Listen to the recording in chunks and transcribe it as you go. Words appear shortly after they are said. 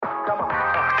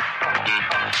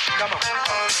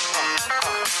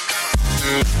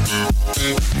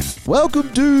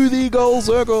Welcome to the Goal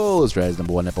Circle, Australia's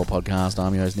number one netball podcast.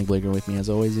 I'm your host, Nick Bleeger. With me, as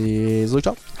always, is Luke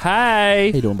Top. Hey.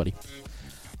 How you doing, buddy?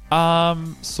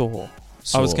 Sore.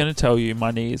 I was going to tell you my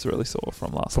knee is really sore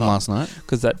from last night.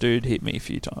 Because that dude hit me a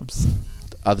few times.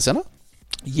 The centre?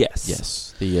 Yes.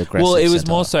 Yes. The aggressive Well, it was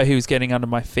centre. more so he was getting under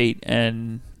my feet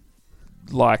and,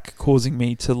 like, causing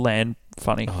me to land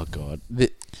funny. Oh, God.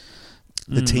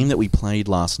 The team that we played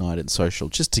last night at Social,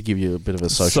 just to give you a bit of a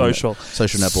social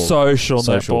netball. Social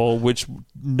netball, which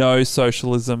no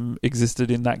socialism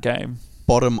existed in that game.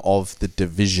 Bottom of the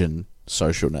division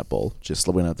social netball. Just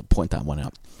we're going to have to point that one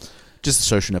out. Just the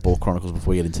social netball chronicles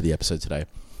before we get into the episode today.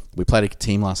 We played a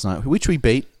team last night, which we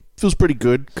beat. Feels pretty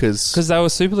good because they were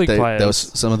Super League players.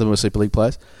 Some of them were Super League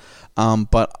players.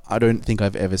 But I don't think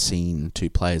I've ever seen two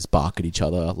players bark at each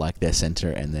other like their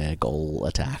centre and their goal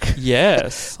attack.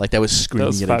 Yes. Like they were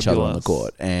screaming at each other on the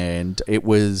court. And it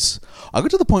was... I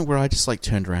got to the point where I just like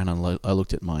turned around and I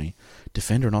looked at my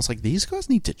defender and I was like, these guys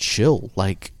need to chill.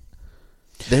 Like...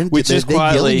 They're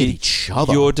yelling at each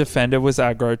other. Your defender was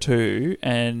aggro too,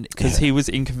 and because he was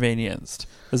inconvenienced.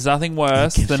 There's nothing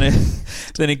worse than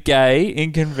a gay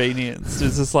inconvenience.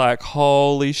 It's just like,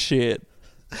 holy shit.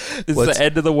 It's the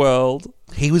end of the world.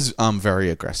 He was very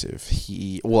aggressive.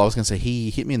 I was going to say he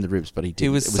hit me in the ribs, but he didn't. He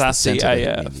was sassy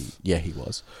AF. Yeah, he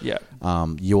was. Yeah.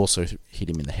 You also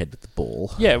hit him in the head with the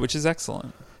ball. Yeah, which is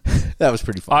excellent. That was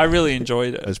pretty fun. I really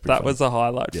enjoyed it. That was a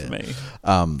highlight for me.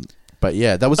 But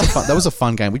yeah, that was a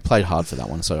fun game. We played hard for that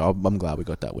one, so I'm glad we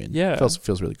got that win. Yeah,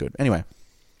 feels really good. Anyway,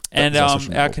 and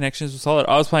our connections were solid.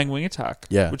 I was playing wing attack,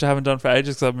 which I haven't done for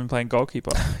ages because I've been playing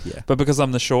goalkeeper. But because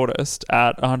I'm the shortest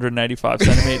at 185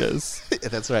 centimeters,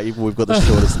 that's right. We've got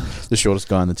the shortest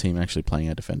guy on the team actually playing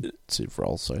our defensive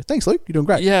role. So thanks, Luke. You're doing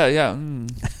great. Yeah.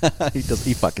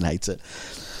 He fucking hates it.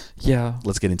 Yeah.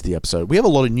 Let's get into the episode. We have a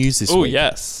lot of news this week. Oh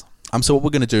yes. So what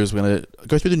we're going to do is we're going to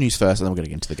go through the news first, and then we're going to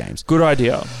get into the games. Good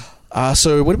idea.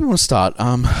 So where do we want to start?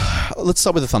 Let's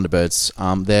start with the Thunderbirds.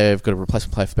 They've got a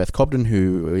replacement player for Beth Cobden,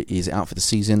 who is out for the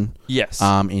season. Yes.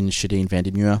 In Shadeen van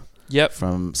der Muur. Yep.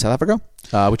 From South Africa,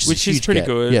 which is pretty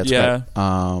good. Yeah.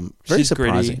 Very She's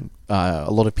surprising.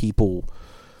 A lot of people,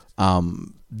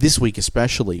 this week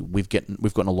especially, we've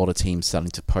gotten a lot of teams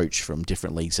starting to poach from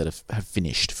different leagues that have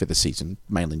finished for the season,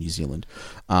 mainly New Zealand.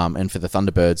 And for the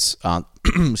Thunderbirds,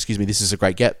 excuse me, this is a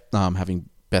great get. Having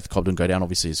Beth Cobden go down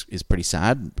obviously is pretty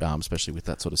sad, especially with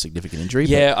that sort of significant injury.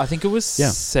 Yeah, I think it was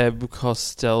Seb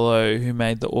Costello who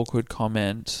made the awkward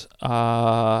comment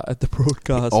at the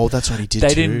broadcast. Oh, that's right, he did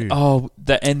too.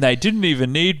 And they didn't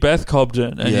even need Beth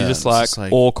Cobden, and you're just like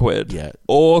awkward. Yeah,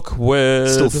 awkward.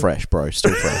 Still fresh, bro.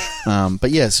 Still fresh.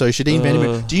 But yeah, so Shadeen van der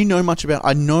Muur. Do you know much about?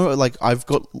 I know, like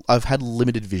I've had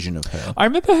limited vision of her. I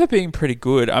remember her being pretty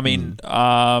good. I mean,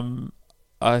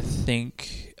 I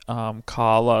think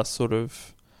Carla sort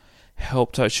of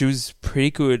helped her. She was pretty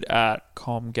good at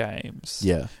comm games.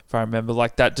 Yeah. If I remember,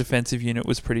 like that defensive unit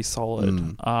was pretty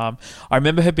solid. I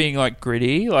remember her being like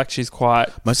gritty, like she's quite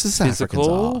most of the South physical.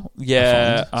 Africans are,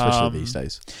 yeah. Especially these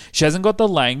days. She hasn't got the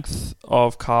length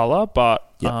of Carla,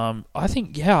 but I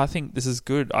think this is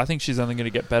good. I think she's only going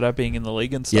to get better being in the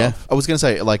league and stuff. Yeah. I was going to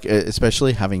say, like,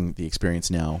 especially having the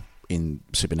experience now in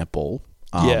Super Netball.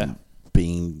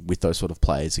 Being with those sort of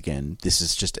players again, this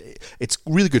is it's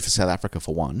really good for South Africa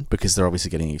for one, because they're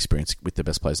obviously getting experience with the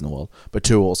best players in the world, but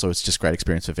two, also it's just great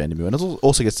experience for van der Muur, and it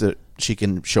also she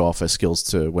can show off her skills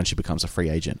to when she becomes a free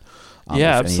agent.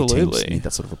 Absolutely. Any teams need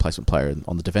that sort of replacement player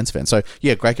on the defensive end. So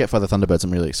yeah, great get for the Thunderbirds.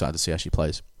 I'm really excited to see how she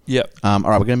plays. Yep. All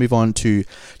right, we're going to move on to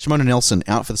Shimona Nelson,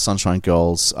 out for the Sunshine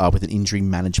Girls with an injury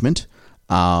management.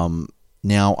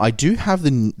 Now, I do have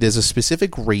there's a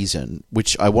specific reason,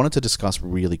 which I wanted to discuss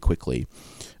really quickly.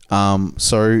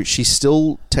 So she's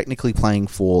still technically playing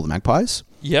for the Magpies.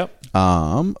 Yep.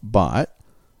 But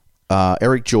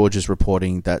Eric George is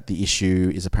reporting that the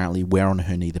issue is apparently wear on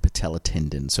her knee, the patella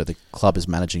tendon. So the club is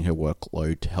managing her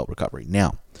workload to help recovery.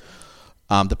 Now,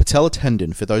 the patella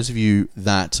tendon, for those of you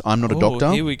that I'm not a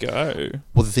doctor. Here we go.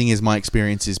 Well, the thing is, my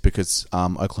experience is because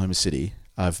Oklahoma City,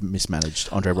 I've mismanaged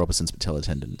Andre Robertson's patella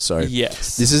tendon. So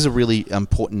yes, this is a really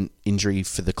important injury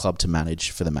for the club to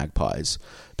manage for the Magpies,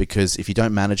 because if you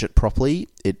don't manage it properly,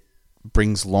 it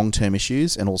brings long-term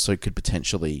issues and also could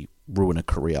potentially ruin a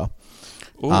career.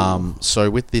 So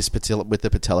with the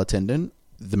patella tendon,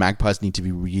 the Magpies need to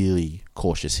be really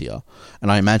cautious here.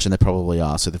 And I imagine they probably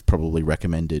are, so they've probably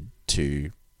recommended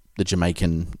to the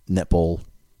Jamaican netball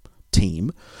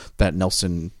team that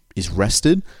Nelson is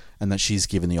rested and that she's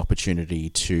given the opportunity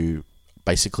to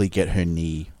basically get her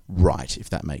knee right, if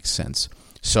that makes sense.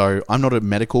 So I'm not a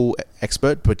medical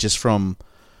expert, but just from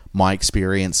my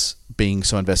experience being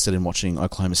so invested in watching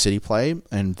Oklahoma City play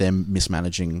and them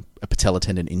mismanaging a patella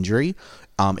tendon injury,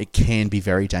 it can be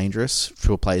very dangerous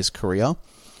for a player's career.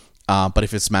 But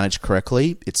if it's managed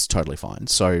correctly, it's totally fine.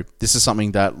 So this is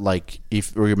something that, like,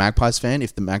 if you're a Magpies fan,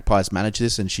 if the Magpies manage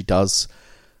this and she does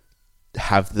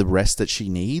have the rest that she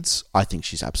needs, I think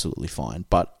she's absolutely fine.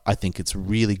 But I think it's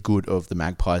really good of the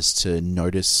Magpies to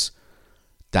notice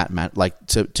that,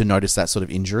 to notice that sort of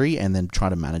injury and then try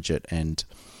to manage it. And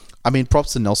I mean,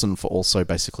 props to Nelson for also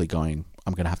basically going,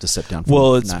 I'm going to have to step down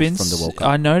from, from the World Cup.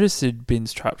 I noticed it'd been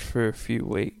trapped for a few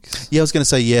weeks. Yeah, I was going to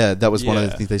say, that was one of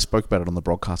the things they spoke about it on the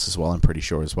broadcast as well, I'm pretty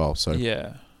sure as well. So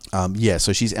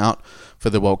so she's out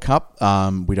for the World Cup.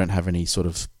 We don't have any sort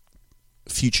of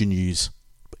future news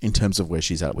in terms of where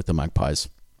she's at with the Magpies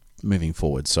moving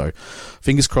forward. So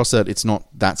fingers crossed that it's not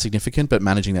that significant, but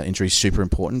managing that injury is super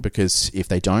important, because if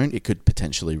they don't, it could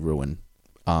potentially ruin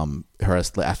her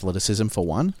athleticism for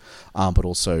one, but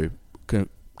also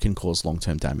can cause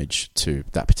long-term damage to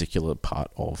that particular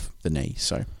part of the knee.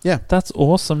 So that's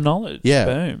awesome knowledge.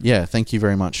 Boom. Thank you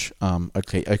very much,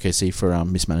 OKC, for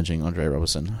mismanaging Andre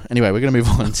Robertson. Anyway, we're going to move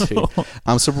on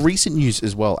to some recent news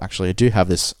as well. Actually, I do have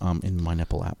this in my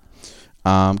Nepal app.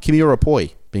 Kimi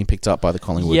Rapoi being picked up by the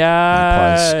Collingwood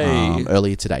Magpies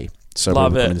earlier today. So we're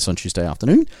recording this on Tuesday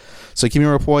afternoon. So Kimi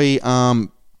Rapoi,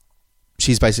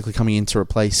 she's basically coming in to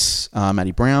replace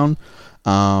Maddie Brown.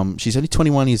 She's only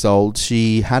 21 years old.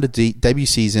 She had a debut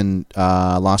season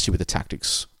last year with the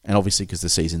Tactics, and obviously because the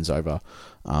season's over,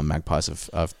 Magpies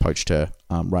have poached her,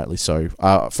 rightly so.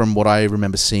 From what I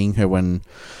remember seeing her when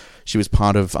she was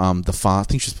part of I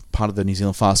think she was part of the New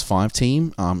Zealand Fast 5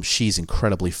 team. She's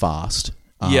incredibly fast.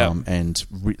 And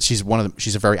she's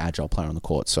a very agile player on the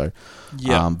court. So,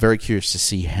 very curious to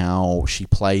see how she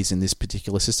plays in this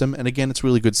particular system. And again, it's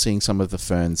really good seeing some of the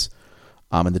Ferns,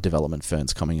 and the development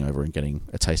Ferns coming over and getting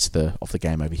a taste of the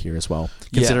game over here as well.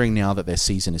 Considering now that their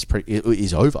season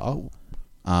is over,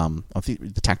 I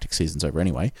think the Tactics season's over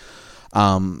anyway.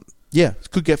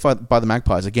 Good get by the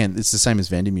Magpies. Again, it's the same as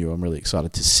Vandermeer. I'm really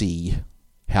excited to see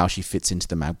how she fits into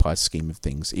the Magpies scheme of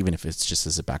things, even if it's just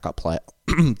as a backup player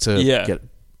to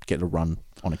get a run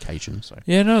on occasion. So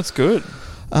it's good.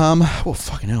 Well,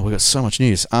 fucking hell, we got so much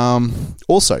news.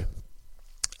 Also,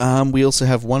 we also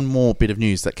have one more bit of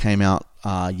news that came out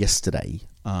yesterday.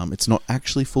 It's not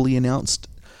actually fully announced,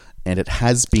 and it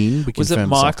has been. Was it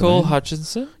Michael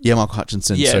Hutchinson? Yeah, Michael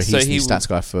Hutchinson. Yeah, so he's the stats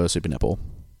guy for Super Netball.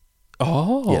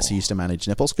 Oh. Yes, he used to manage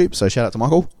Netball Scoop, so shout out to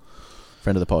Michael,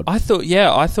 friend of the pod. I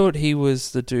thought he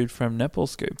was the dude from Netball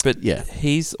Scoop, but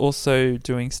he's also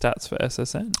doing stats for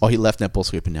SSN. Oh, he left Netball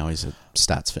Scoop and now he's at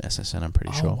stats for SSN, I'm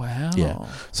pretty sure. Oh, wow. Yeah.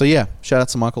 So shout out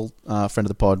to Michael, friend of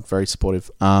the pod, very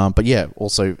supportive. But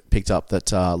also picked up that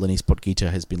Lenise Podgita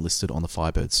has been listed on the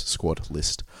Firebirds squad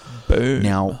list. Boom.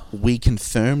 Now, we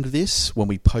confirmed this when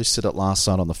we posted it last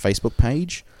night on the Facebook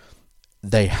page.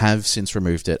 They have since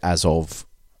removed it as of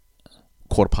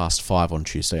 5:15 on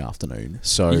Tuesday afternoon.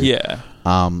 So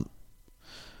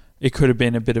it could have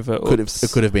been a bit of it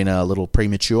could have been a little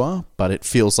premature, but it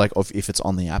feels like if it's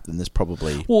on the app, then there's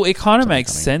probably it kind of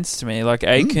makes sense to me. Like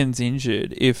Aiken's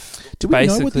injured. If do we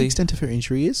know what the extent of her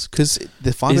injury is? Because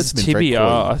the Firebirds have been very tibia,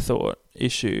 I thought,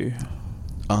 issue.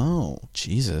 Oh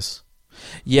Jesus!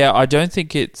 Yeah, I don't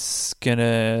think it's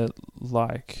gonna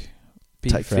be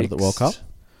take her out of the World Cup.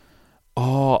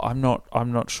 Oh, I'm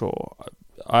not sure.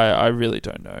 I really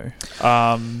don't know.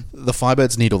 The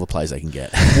Firebirds need all the players they can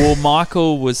get. Well,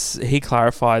 Michael he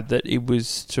clarified that it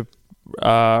was to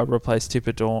replace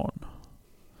Tipper Dawn.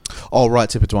 Oh, right,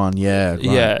 Tipper Dawn, yeah. Right.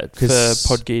 Yeah, for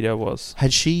Podgita was.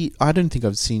 Had she... I don't think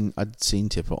I'd seen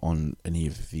Tipper on any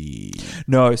of the...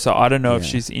 No, so I don't know if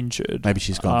she's injured. Maybe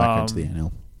she's gone back into the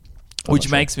NL. Which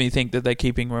makes me think that they're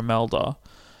keeping Romelda.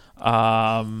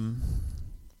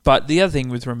 But the other thing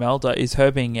with Romelda is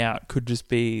her being out could just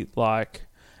be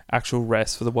actual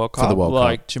rest for the World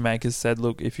Cup. Jamaica said,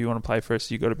 look, if you want to play for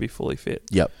us, you got to be fully fit.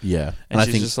 Yep, yeah. And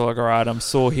she's just all right, I'm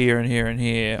sore here and here and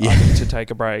here. I need to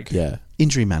take a break. Yeah.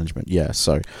 Injury management, yeah.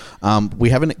 So we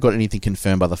haven't got anything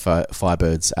confirmed by the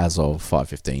Firebirds as of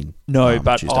 5:15. No,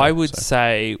 but Tuesday, I would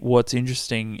say what's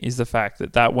interesting is the fact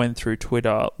that went through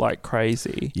Twitter like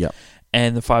crazy. Yep.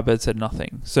 And the Firebirds said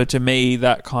nothing. So to me,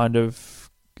 that kind of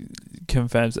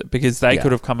confirms it, because they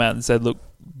could have come out and said, look,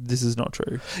 this is not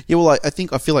true. Yeah, well, I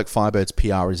feel like Firebirds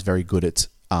PR is very good at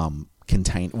not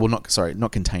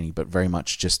containing, but very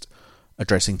much just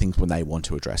addressing things when they want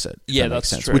to address it. Yeah, that's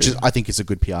sense. true. Which is, I think, is a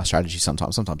good PR strategy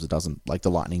sometimes. Sometimes it doesn't. Like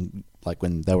the Lightning,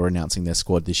 when they were announcing their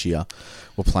squad this year,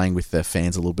 were playing with their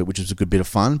fans a little bit, which was a good bit of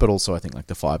fun. But also, I think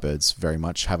the Firebirds very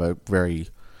much have a very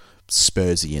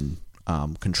Spursian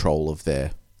control of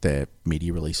their their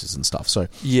media releases and stuff. So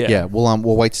yeah,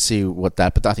 we'll wait to see what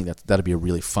that. But I think that'd be a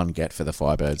really fun get for the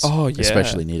Firebirds. Oh yeah,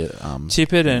 especially need it.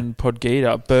 Tippett and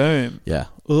Podgita, boom. Yeah,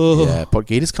 yeah.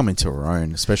 Podgita's come into her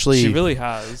own, especially she really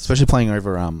has. Especially playing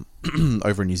over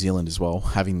over in New Zealand as well.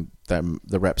 Having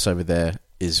the reps over there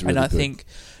is really good. And I think,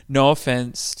 no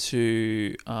offense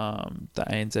to the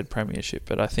ANZ Premiership,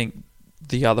 but I think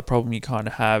the other problem you kind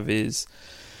of have is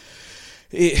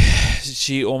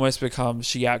she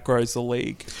outgrows the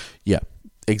league. Yeah,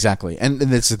 exactly. And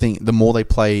that's the thing. The more they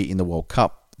play in the World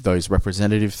Cup, those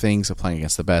representative things are playing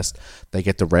against the best. They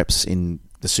get the reps in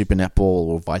the Super Netball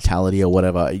or Vitality or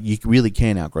whatever. You really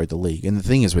can outgrow the league. And the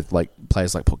thing is with like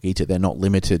players like Podgita, they're not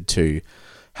limited to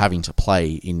having to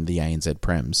play in the ANZ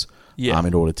Prems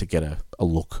in order to get a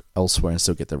look elsewhere and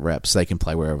still get the reps. They can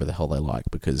play wherever the hell they like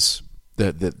because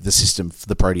the system for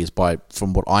the Proteas,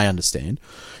 from what I understand,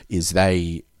 is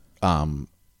they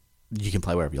you can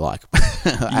play wherever you like,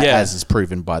 as is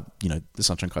proven by the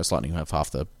Sunshine Coast Lightning, who have half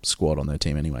the squad on their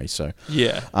team anyway. So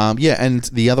and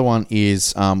the other one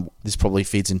is this probably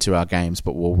feeds into our games,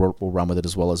 but we'll run with it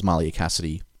as well as Malia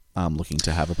Cassidy. Looking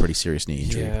to have a pretty serious knee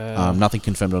injury. Nothing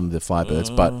confirmed on the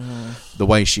Firebirds, but the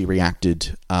way she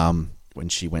reacted when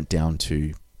she went down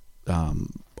to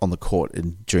on the court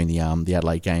and during the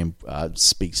Adelaide game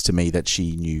speaks to me that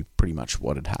she knew pretty much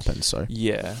what had happened. So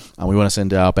we want to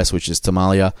send our best wishes to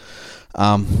Malia,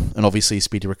 and obviously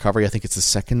speedy recovery. I think it's the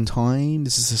second time.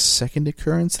 This is the second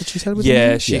occurrence that she's had with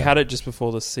injury. She had it just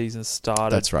before the season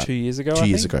started. That's right. 2 years ago.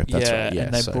 That's right. Yeah,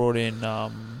 and they brought in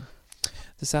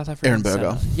the South African Aaron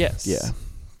Berger. Center. Yes. Yeah.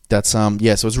 That's so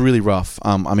it's really rough.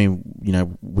 I mean,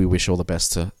 we wish all the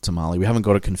best to Marley. We haven't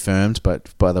got it confirmed,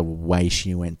 but by the way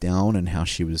she went down and how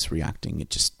she was reacting, it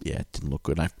just it didn't look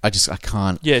good. I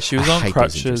can't. Yeah, she was on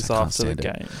crutches after the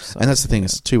game. So, and that's the thing,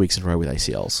 it's 2 weeks in a row with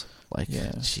ACLs.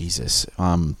 Jesus.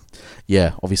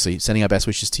 Obviously sending our best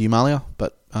wishes to you, Malia.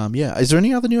 But is there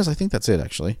any other news? I think that's it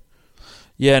actually.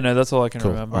 Yeah, no, that's all I can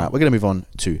remember. All right, we're going to move on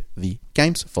to the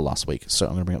games for last week. So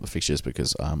I'm going to bring up the fixtures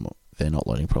because they're not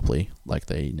loading properly like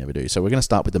they never do. So we're going to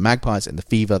start with the Magpies and the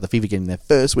Fever. The Fever getting their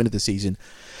first win of the season,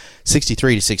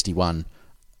 63-61.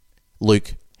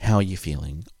 Luke, how are you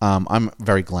feeling? I'm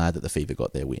very glad that the Fever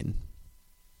got their win.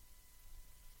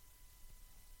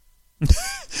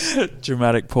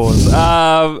 Dramatic pause.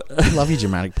 I love your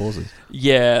dramatic pauses.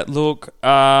 Yeah, look...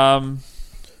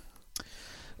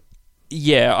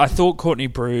 I thought Courtney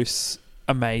Bruce,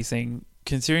 amazing.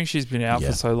 Considering she's been out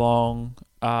for so long.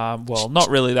 Not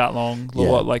really that long.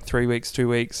 Like 3 weeks, 2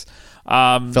 weeks.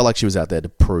 Felt like she was out there to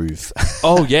prove.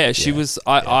 She was.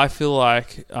 I feel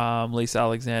like Lisa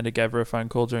Alexander gave her a phone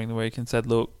call during the week and said,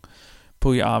 look,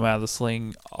 pull your arm out of the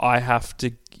sling. I have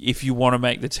to, if you want to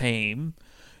make the team,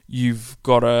 you've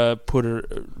got to put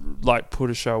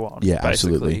a show on. Yeah, basically.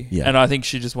 Absolutely. Yeah. And I think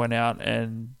she just went out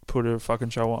and put a fucking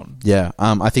show on. Yeah.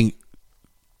 I think...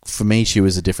 For me, she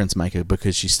was a difference maker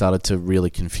because she started to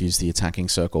really confuse the attacking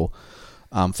circle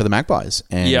for the Magpies.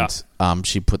 And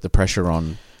she put the pressure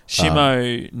on...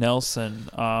 Shimo Nelson,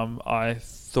 I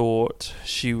thought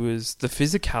she was... The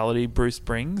physicality Bruce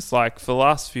brings, like for the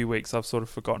last few weeks, I've sort of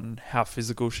forgotten how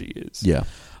physical she is. Yeah.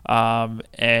 I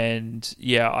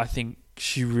think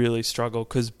she really struggled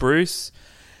because Bruce...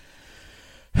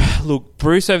 Look,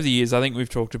 Bruce over the years, I think we've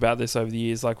talked about this over the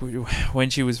years, like when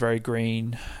she was very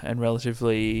green and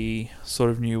relatively sort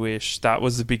of newish, that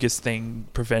was the biggest thing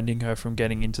preventing her from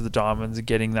getting into the Diamonds and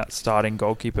getting that starting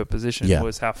goalkeeper position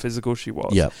was how physical she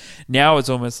was. Yep. Now it's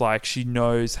almost like she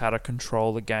knows how to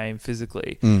control the game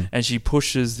physically and she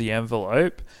pushes the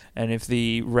envelope, and if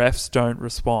the refs don't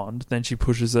respond, then she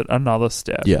pushes it another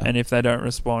step. Yeah. And if they don't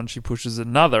respond, she pushes it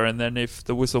another, and then if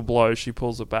the whistle blows, she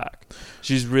pulls it back.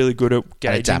 She's really good at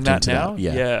gauging that now.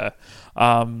 Yeah.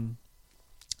 And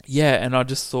I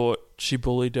just thought she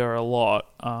bullied her a lot,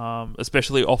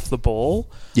 especially off the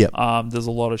ball. Yep. There's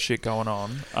a lot of shit going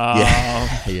on.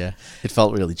 Yeah. It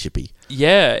felt really chippy.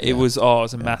 It was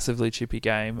a massively chippy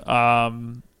game.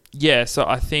 So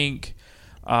I think...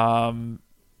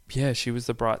 she was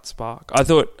the bright spark. I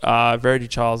thought Verity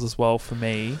Charles as well for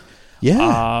me.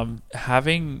 Yeah.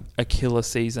 Having a killer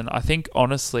season. I think,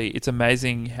 honestly, it's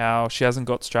amazing how she hasn't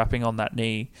got strapping on that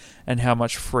knee and how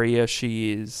much freer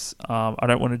she is. I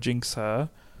don't want to jinx her.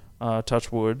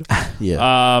 Touch wood. But, she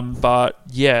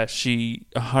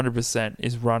 100%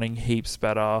 is running heaps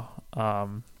better. I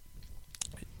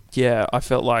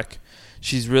felt like...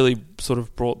 she's really sort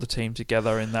of brought the team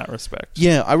together in that respect.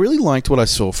 Yeah, I really liked what I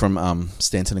saw from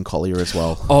Stanton and Collier as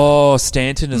well. Oh,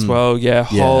 Stanton as well. Yeah,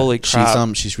 holy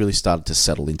crap. She's really started to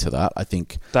settle into that, I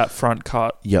think. That front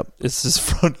cut. Yep. It's just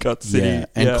front cut city. Yeah,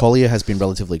 and Collier has been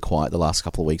relatively quiet the last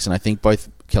couple of weeks, and I think both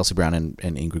Kelsey Brown and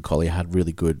Ingrid Collier had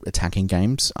really good attacking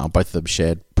games. Both of them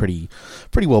shared pretty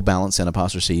well balanced centre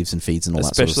pass receives and feeds and all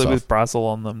that sort of stuff. Especially with Brazel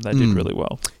on them, they did really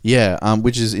well. Yeah,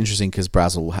 which is interesting because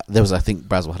Brazel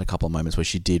had a couple of moments where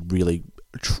she did really.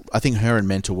 I think her and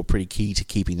Mentor were pretty key to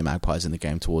keeping the Magpies in the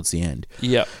game towards the end.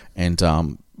 Yeah, and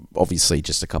obviously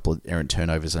just a couple of errant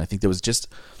turnovers, and I think there was just.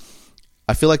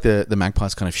 I feel like the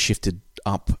Magpies kind of shifted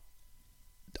up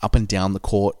and down the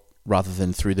court rather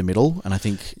than through the middle, and I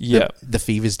think the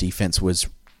Fever's defense was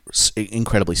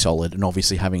incredibly solid, and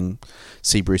obviously having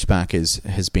C. Bruce back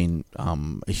has been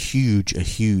a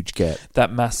huge get.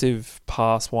 That massive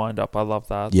pass wind up, I love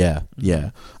that. Yeah,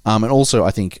 and also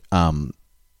I think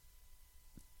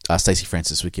Stacey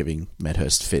Francis was giving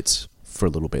Medhurst fits for a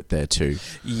little bit there too.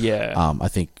 Yeah, I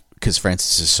think because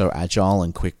Francis is so agile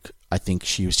and quick. I think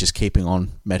she was just keeping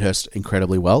on Medhurst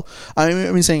incredibly well. I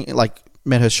mean, saying like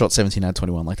Medhurst shot 17 out of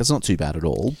 21, like that's not too bad at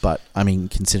all. But I mean,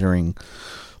 considering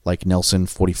like Nelson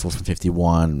 44 from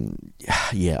 51,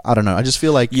 yeah, I don't know. I just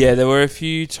feel like there were a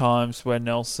few times where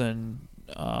Nelson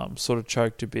sort of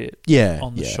choked a bit.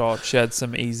 On the shot, she had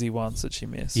some easy ones that she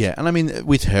missed. Yeah, and I mean,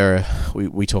 with her,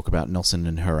 we talk about Nelson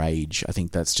and her age. I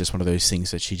think that's just one of those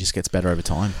things that she just gets better over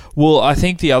time. Well, I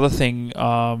think the other thing.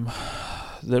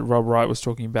 That Rob Wright was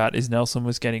talking about is Nelson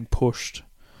was getting pushed.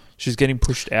 She was getting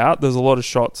pushed out. There's a lot of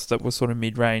shots that were sort of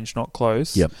mid-range, not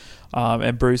close. Yep.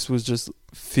 And Bruce was just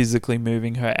physically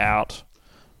moving her out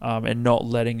and not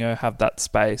letting her have that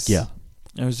space. Yeah.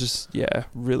 It was just,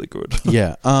 really good.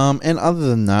 Yeah. And other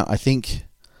than that, I think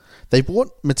they brought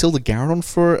Matilda Garrett on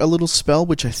for a little spell,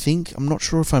 which I'm not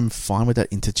sure if I'm fine with that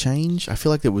interchange. I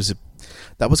feel like that was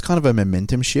kind of a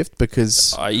momentum shift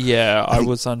because... I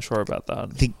was unsure about that. I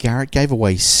think Garrett gave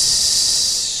away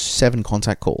 7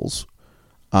 contact calls.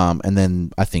 And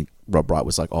then I think Rob Wright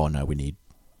was like, oh, no, we need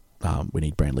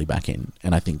Brandley back in.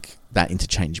 And I think that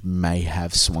interchange may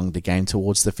have swung the game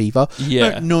towards the Fever.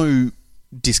 Yeah. No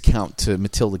discount to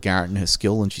Matilda Garrett and her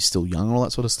skill, and she's still young and all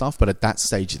that sort of stuff. But at that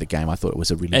stage of the game, I thought it was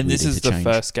a really and weird this is interchange.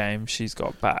 the first game she's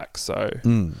got back, so...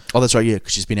 Oh, that's right, yeah,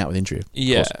 because she's been out with injury.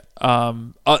 Yeah.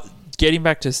 Getting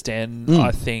back to Stanton,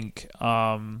 I think,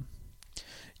 the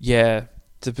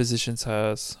position's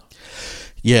hers.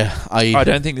 Yeah, I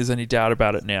don't think there's any doubt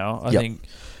about it now. I think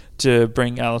to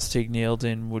bring Alice Teague-Neald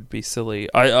in would be silly.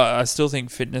 I still think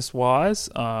fitness-wise,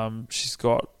 she's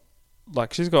got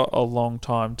a long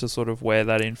time to sort of wear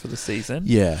that in for the season.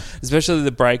 Yeah. Especially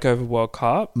the break over World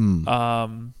Cup.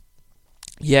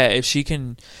 If she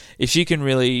can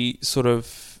really sort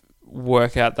of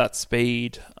work out that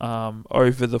speed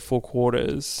over the 4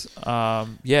 quarters,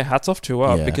 hats off to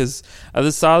her because at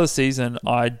the start of the season,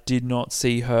 I did not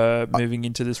see her moving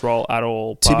into this role at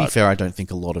all. To be fair, I don't think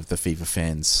a lot of the Fever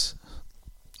fans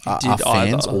are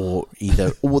fans or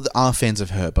are fans of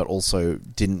her, but also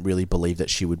didn't really believe that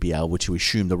she would be able to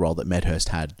assume the role that Medhurst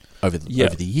had over the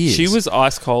years. She was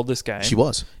ice cold this game. She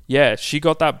was. Yeah, she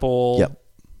got that ball,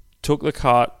 took the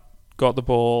cut, got the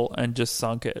ball, and just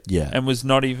sunk it. Yeah. And was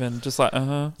not even just like,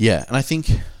 Yeah, and I think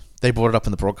they brought it up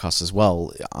in the broadcast as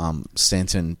well.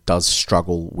 Stanton does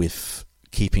struggle with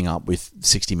keeping up with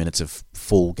 60 minutes of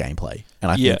full gameplay. And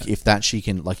I think if she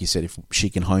can, like you said, if she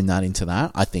can hone that into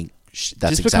that, I think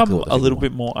that's just exactly become a little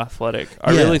bit more athletic.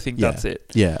 I really think that's it.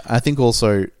 Yeah, I think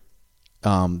also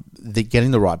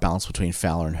getting the right balance between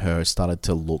Fowler and her started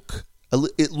to look...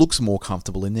 It looks more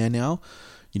comfortable in there now.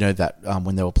 You know, that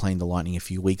when they were playing the Lightning a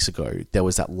few weeks ago, there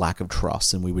was that lack of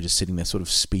trust, and we were just sitting there sort of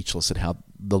speechless at how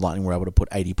the Lightning were able to put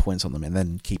 80 points on them and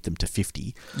then keep them to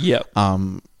 50. Yeah.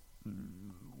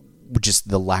 Just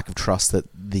the lack of trust that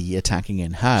the attacking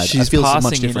end had. She's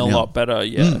passing in a lot better,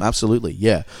 absolutely,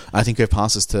 yeah. I think her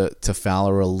passes to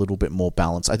Fowler are a little bit more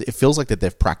balanced. It feels like that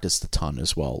they've practiced a ton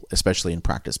as well, especially in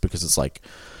practice, because it's like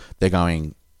they're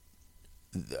going...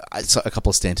 A couple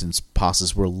of Stanton's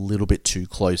passes were a little bit too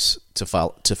close to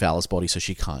Fowler's body, so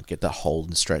she can't get that hold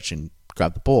and stretch and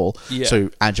grab the ball. Yeah. So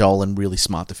agile and really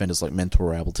smart defenders like Mentor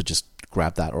were able to just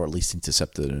grab that or at least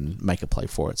intercept it and make a play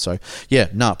for it. So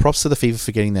props to the Fever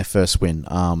for getting their first win.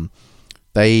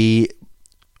 The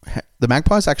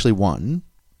Magpies actually won.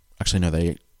 Actually,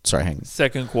 no,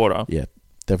 second quarter. Yeah.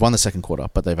 They've won the second quarter,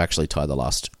 but they've actually tied the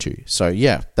last 2. So,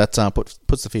 that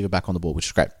puts the Fever back on the board, which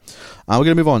is great. We're going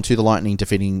to move on to the Lightning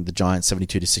defeating the Giants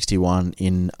 72-61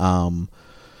 in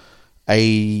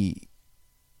a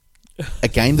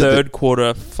game that... Third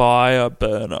quarter fire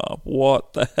burner.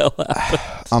 What the hell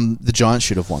happened? The Giants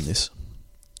should have won this.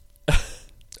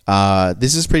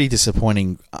 This is pretty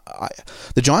disappointing.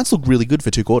 The Giants looked really good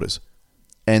for 2 quarters.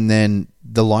 And then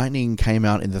the Lightning came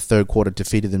out in the third quarter,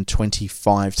 defeated them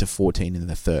 25-14 in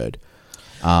the third.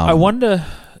 I wonder,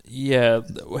 Yeah.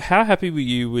 How happy were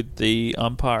you with the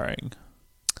umpiring?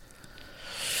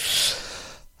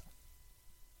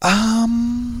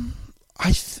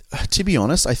 To be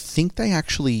honest, I think they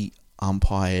actually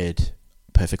umpired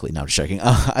perfectly. No, I'm just joking.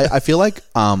 I feel like,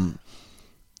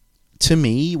 to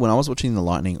me, when I was watching the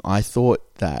Lightning, I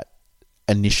thought that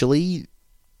initially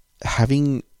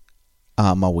having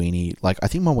Mawini, like I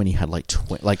think Mawini had like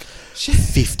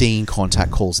 15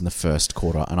 contact calls in the first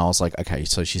quarter, and I was like, okay,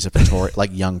 so she's a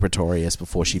young Pretorius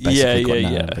before she basically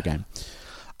got out of the game.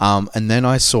 And then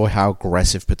I saw how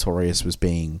aggressive Pretorius was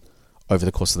being over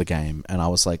the course of the game, and I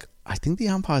was like, I think the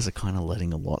umpires are kind of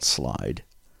letting a lot slide.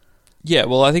 Yeah,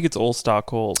 well, I think it's all-star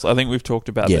calls. I think we've talked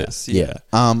about this. Yeah.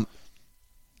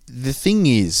 The thing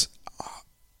is,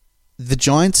 the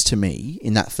Giants, to me,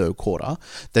 in that third quarter,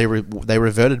 they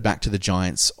reverted back to the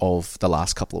Giants of the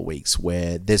last couple of weeks,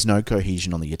 where there's no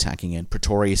cohesion on the attacking end.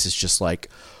 Pretorius is just like,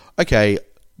 okay,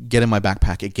 get in my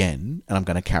backpack again, and I'm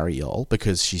going to carry y'all,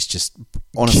 because she's just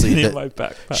honestly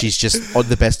she's just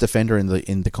the best defender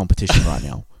in the competition right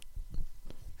now.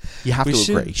 You have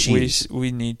to agree.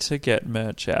 We need to get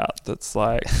merch out that's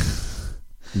like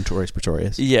Notorious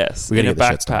Pretorius. Yes, in a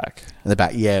backpack. In the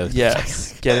back, yeah.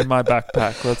 Yes, get in my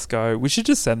backpack. Let's go. We should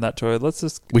just send that to her.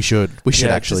 We should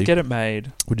actually just get it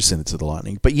made. We'll just send it to the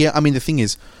Lightning. But yeah, I mean, the thing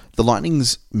is, the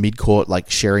Lightning's mid-court, like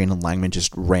Sherian and Langman,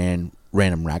 just ran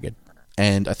them ragged.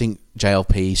 And I think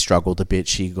JLP struggled a bit.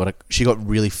 She got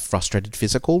really frustrated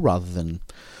physical rather than,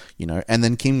 and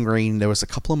then Kim Green, there was a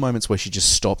couple of moments where she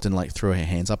just stopped and like threw her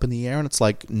hands up in the air, and it's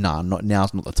like, now's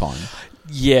not the time.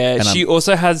 Yeah, and she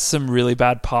also has some really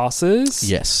bad passes.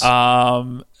 Yes.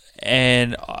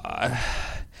 And I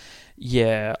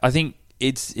think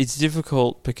it's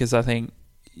difficult because I think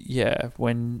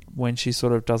when she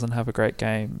sort of doesn't have a great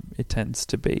game, it tends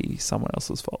to be someone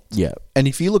else's fault. Yeah, and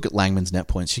if you look at Langman's net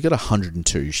points, she got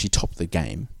 102. She topped the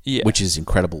game, which is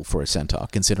incredible for a centre,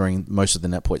 considering most of the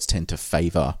net points tend to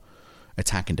favour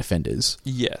attack and defenders.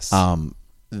 Yes.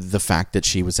 The fact that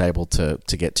she was able to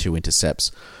get 2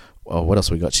 intercepts. Oh, what else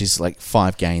we got? She's like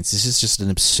 5 gains. This is just an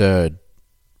absurd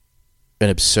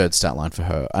stat line for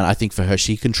her. And I think for her,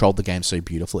 she controlled the game so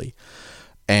beautifully.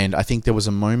 And I think there was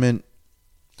a moment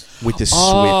with the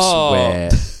Swifts where...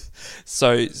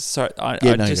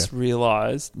 I just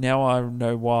realised, now I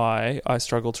know why I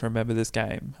struggle to remember this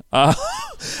game.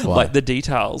 Like the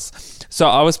details. So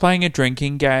I was playing a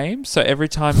drinking game, so every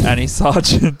time Annie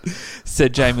Sargent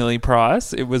said Jamie Lee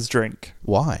Price, it was drink.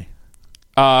 Why?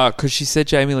 Because she said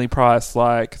Jamie Lee Price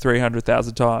like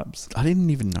 300,000 times. I didn't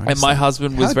even know. And my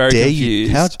husband was very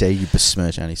confused. How dare you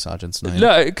besmirch Annie Sargent's name?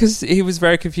 No, because he was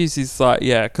very confused. He's like,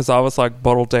 because I was like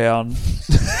bottled down.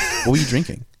 What were you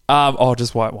drinking?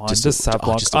 Just white wine, just Sauv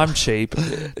Blanc. I'm cheap.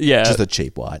 Yeah, just a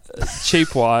cheap white.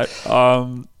 Cheap white.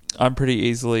 I'm pretty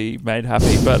easily made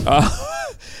happy, but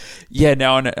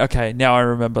now I know. Okay, now I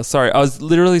remember. Sorry, I was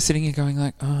literally sitting here going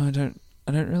like, I don't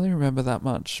really remember that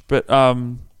much, but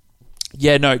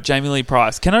Jamie Lee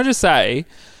Price. Can I just say,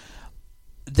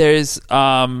 there's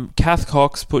Kath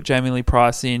Cox put Jamie Lee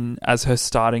Price in as her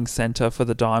starting centre for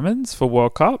the Diamonds for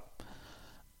World Cup.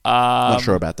 Not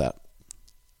sure about that.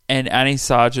 And Annie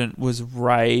Sargent was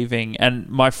raving. And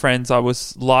my friends, I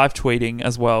was live tweeting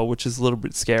as well, which is a little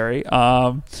bit scary,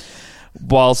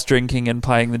 whilst drinking and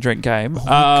playing the drink game. Oh, my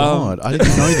God. I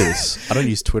didn't know this. I don't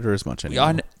use Twitter as much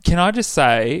anymore. Can I just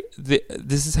say, this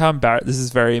is this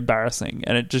is very embarrassing,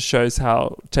 and it just shows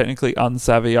how technically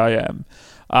unsavvy I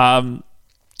am.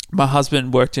 My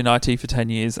husband worked in IT for 10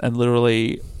 years, and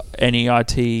literally any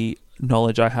IT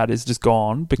knowledge I had is just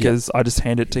gone because I just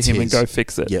hand it to him and go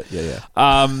fix it. Yeah.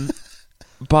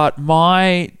 But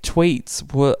my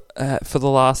tweets were for the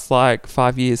last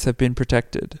 5 years have been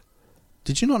protected.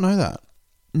 Did you not know that?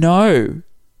 No,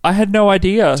 I had no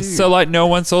idea. Dude. So no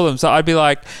one saw them. So I'd be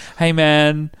like, "Hey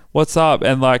man, what's up?"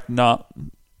 And nah.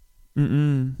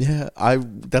 Yeah,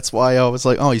 that's why I was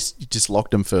like, oh, you just locked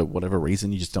them for whatever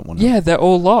reason. You just don't want to. Yeah, they're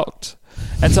all locked.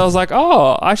 And so I was like,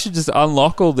 oh, I should just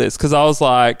unlock all this, because I was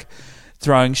like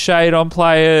throwing shade on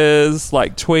players,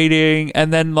 like tweeting,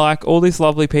 and then all these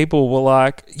lovely people were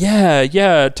like,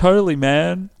 yeah, totally,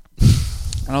 man.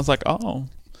 And I was like, oh.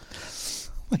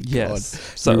 Yes.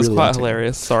 So it was quite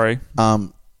hilarious. Sorry.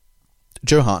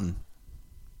 Joe Harton.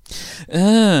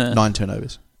 9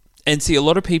 turnovers. And see, a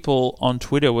lot of people on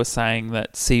Twitter were saying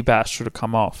that Seabass should have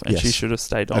come off and she should have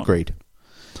stayed on. Agreed.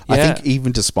 Yeah. I think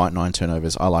even despite 9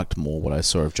 turnovers, I liked more what I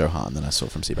saw of Joe Harton than I saw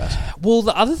from Seabass. Well,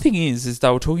 the other thing is they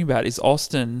were talking about is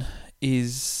Austin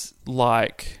is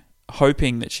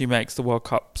hoping that she makes the World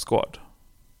Cup squad.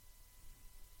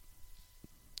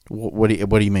 What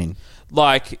do you mean?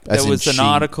 Like, there was an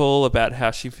article about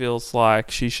how she feels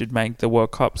like she should make the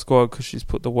World Cup squad because she's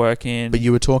put the work in. But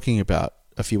you were talking about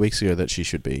a few weeks ago that she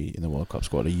should be in the World Cup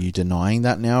squad. Are you denying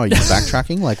that now? Are you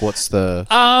backtracking? Like, what's the...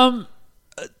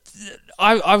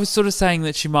 I was sort of saying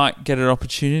that she might get an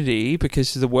opportunity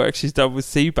because of the work she's done with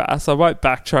Seabass. I might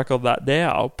backtrack on that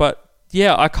now. But,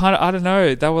 yeah, I don't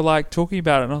know. They were, like, talking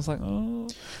about it, and I was like, oh,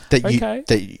 okay.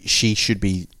 That she should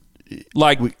be...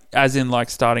 Like, as in, like,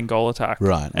 starting goal attack.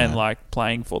 Right. And, like,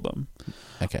 playing for them.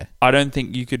 Okay. I don't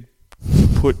think you could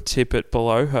put Tippett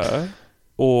below her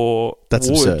or That's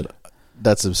absurd.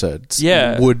 That's absurd.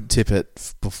 Yeah. Would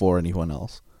Tippett before anyone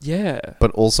else. Yeah.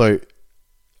 But also,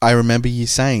 I remember you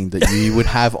saying that you would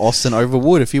have Austin over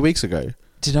Wood a few weeks ago.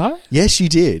 Did I? Yes, you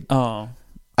did. Oh.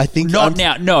 I think not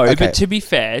now. No, okay. But to be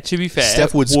fair,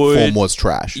 Steph Wood's form was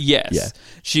trash. Yes, yeah.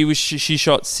 She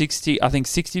shot 60, I think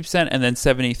 60%, and then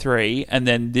 73, and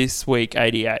then this week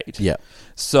 88. Yeah.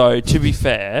 So to be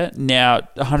fair, now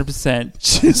 100%.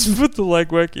 Just put the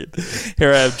legwork in.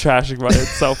 Here I am trashing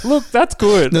myself. Look, that's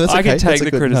good. No, that's okay. I can take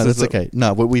the criticism. No, that's okay.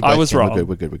 No, I was wrong.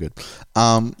 We're good.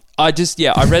 I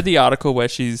read the article where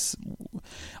she's.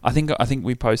 I think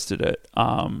we posted it.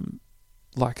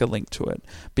 Like a link to it.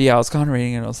 But yeah, I was kind of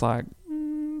reading it and I was like,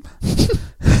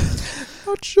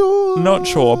 Not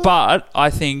sure. But I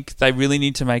think they really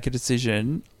need to make a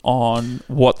decision on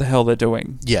what the hell they're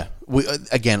doing. Yeah.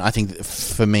 I think that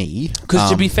for me... Because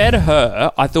to be fair to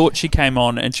her, I thought she came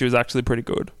on and she was actually pretty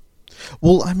good.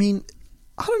 Well, I mean,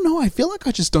 I don't know. I feel like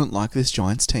I just don't like this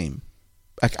Giants team.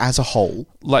 Like, as a whole.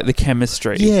 Like the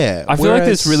chemistry. Yeah. I feel like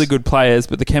there's really good players,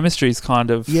 but the chemistry is kind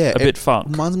of a bit funk.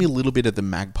 It reminds me a little bit of the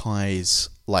Magpies,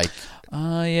 like...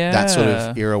 yeah. That sort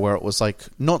of era where it was like,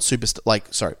 superstars,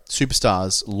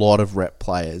 a lot of rep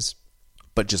players,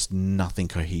 but just nothing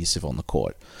cohesive on the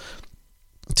court.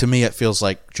 To me, it feels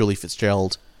like Julie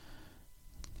Fitzgerald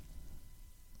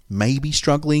maybe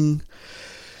struggling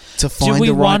to find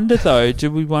the right...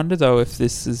 Do we wonder, though, if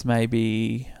this is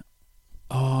maybe...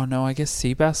 Oh, no, I guess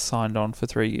Seabass signed on for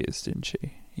 3 years, didn't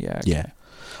she? Yeah. Okay. Yeah.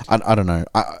 I don't know.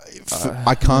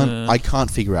 I can't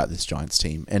figure out this Giants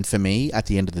team. And for me, at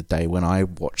the end of the day, when I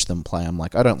watch them play, I'm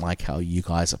like, I don't like how you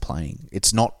guys are playing.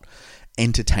 It's not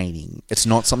entertaining. It's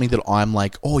not something that I'm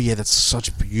like, oh yeah, that's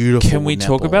such beautiful. Can we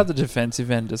talk about the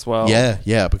defensive end as well?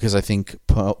 Yeah, because I think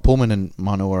Pullman and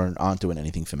Manua aren't doing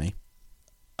anything for me.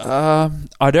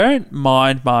 I don't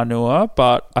mind Manua,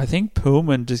 but I think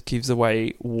Pullman just gives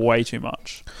away way too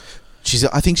much.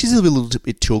 I think she's a little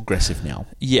bit too aggressive now.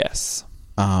 Yes.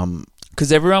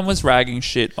 Because everyone was ragging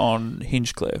shit on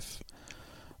Hinchcliffe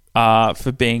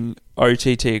for being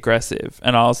OTT aggressive.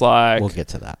 And I was like... We'll get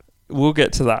to that.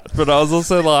 But I was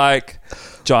also like,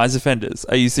 Giants offenders,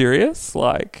 are you serious?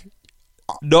 Like,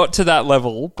 not to that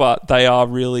level, but they are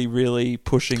really, really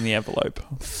pushing the envelope.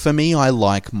 For me, I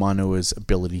like Manua's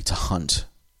ability to hunt.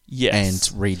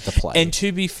 Yes. And read the play. And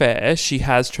to be fair, she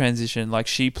has transitioned. Like,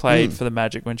 she played for the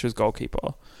Magic when she was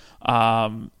goalkeeper.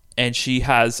 And she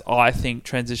has, I think,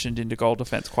 transitioned into goal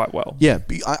defense quite well. Yeah,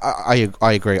 I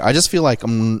agree. I just feel like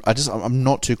I'm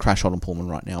not too crash hot on Pullman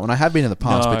right now, and I have been in the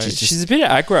past. No, but she's a bit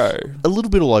aggro, a little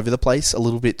bit all over the place, a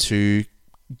little bit too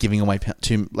giving away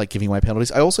penalties.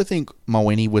 I also think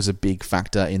Mawini was a big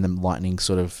factor in the Lightning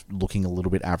sort of looking a little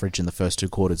bit average in the first two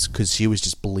quarters because she was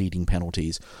just bleeding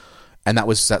penalties, and that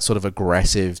was that sort of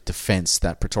aggressive defense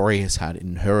that Pretoria has had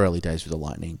in her early days with the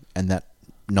Lightning, and that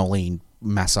Nolene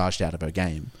massaged out of her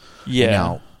game. Yeah, and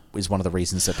now is one of the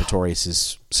reasons that Pretorius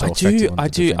is so effective.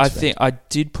 I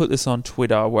did put this on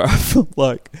Twitter where I felt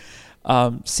like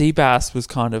Seabass was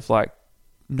kind of like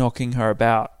knocking her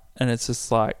about, and it's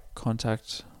just like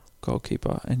contact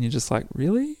goalkeeper, and you're just like,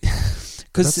 really?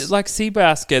 Because like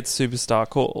Seabass gets superstar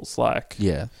calls, like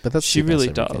but that's she really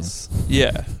does.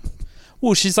 Yeah,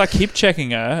 well, she's like hip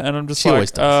checking her, and I'm just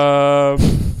always does.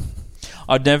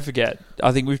 I'd never forget.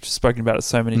 I think we've spoken about it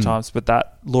so many times, but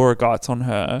that Laura Geitz on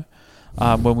her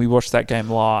when we watched that game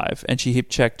live, and she hip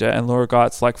checked her, and Laura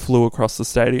Geitz like flew across the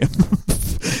stadium.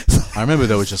 I remember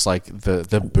there was just like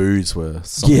the boos were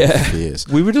something fierce.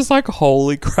 We were just like,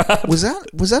 holy crap! Was that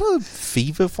a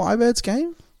Fever Firebirds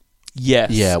game?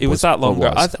 Yes, yeah, it was that long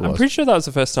ago. I'm pretty sure that was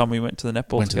the first time we went to the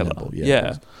netball together.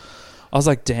 Yeah. I was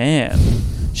like, damn,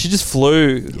 she just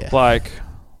flew. Yeah. Like,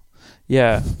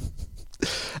 yeah.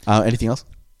 Anything else?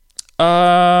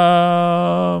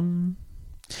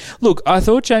 Look, I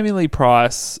thought Jamie Lee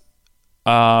Price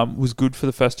was good for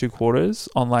the first two quarters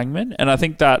on Langman, and I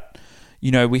think that,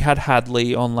 you know, we had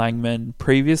Hadley on Langman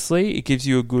previously. It gives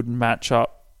you a good matchup,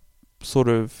 sort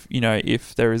of, you know,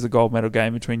 if there is a gold medal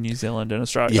game between New Zealand and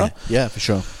Australia. Yeah, for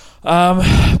sure.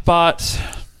 But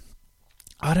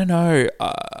I don't know.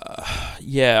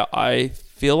 Yeah, I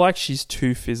feel like she's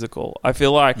too physical. I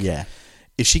feel like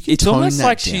if she can it's tone almost that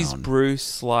like down, she's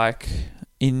Bruce, like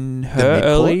in her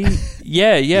early.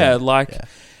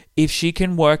 If she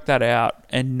can work that out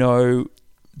and know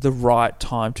the right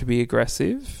time to be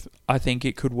aggressive, I think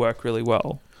it could work really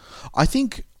well. I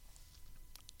think,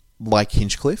 like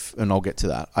Hinchcliffe, and I'll get to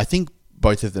that. I think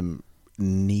both of them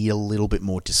need a little bit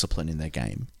more discipline in their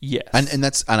game. Yes. And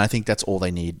I think that's all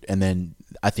they need. And then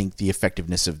I think the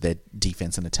effectiveness of their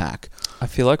defense and attack. I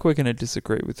feel like we're going to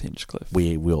disagree with Hinchcliffe.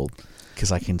 We will,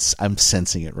 because I'm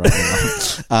sensing it right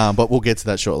now. But we'll get to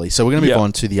that shortly. So we're going to move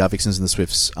on to the Vixens and the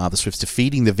Swifts. The Swifts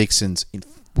defeating the Vixens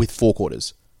with 4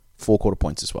 quarters. 4 quarter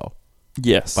points as well.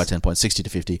 Yes. By 10 points, 60 to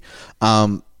 50.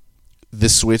 The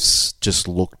Swifts just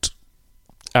looked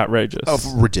outrageous.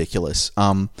 Ridiculous.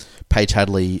 Paige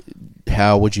Hadley,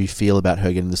 how would you feel about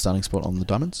her getting the starting spot on the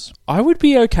Diamonds? I would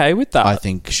be okay with that. I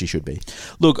think she should be.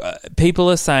 Look, people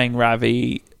are saying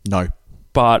Ravi. No.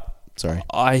 But sorry,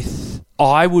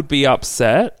 I would be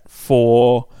upset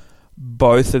for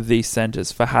both of these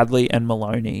centres, for Hadley and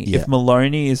Maloney. Yeah. If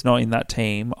Maloney is not in that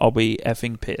team, I'll be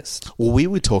effing pissed. Well, we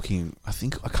were talking, I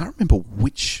can't remember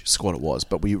which squad it was,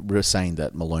 but we were saying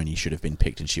that Maloney should have been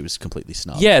picked and she was completely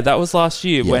snubbed. Yeah, that was last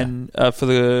year when for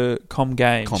the Com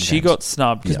Games. She got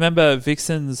snubbed. Because remember,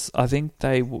 Vixens, I think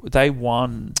they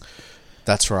won.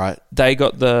 That's right. They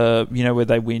got the, where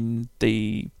they win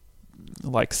the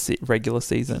regular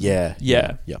season. Yeah.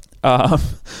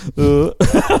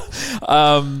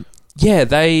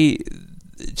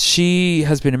 She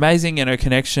has been amazing, and her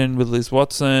connection with Liz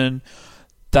Watson,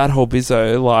 that whole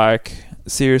bizzo,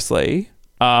 seriously,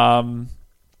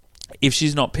 if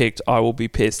she's not picked, I will be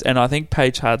pissed. And I think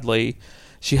Paige Hadley,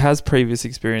 she has previous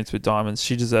experience with Diamonds.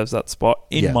 She deserves that spot,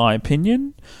 in my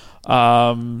opinion.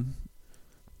 But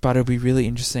it'll be really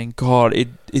interesting. God,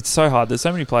 it's so hard. There's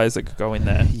so many players that could go in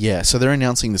there. Yeah, so they're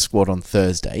announcing the squad on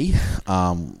Thursday.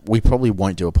 We probably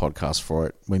won't do a podcast for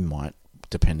it. We might,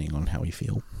 depending on how we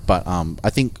feel. But I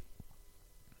think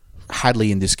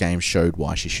Hadley in this game showed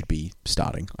why she should be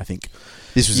starting. I think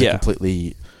this was a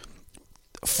completely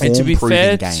and to be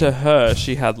fair game. To her,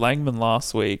 she had Langman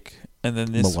last week, and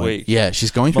then this week. Yeah,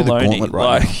 she's going through Maloney, the gauntlet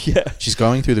right now. Yeah. She's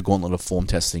going through the gauntlet of form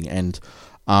testing, and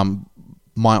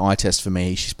my eye test for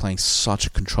me, she's playing such a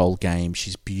controlled game.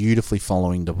 She's beautifully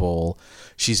following the ball.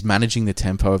 She's managing the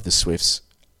tempo of the Swifts,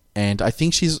 and I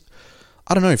think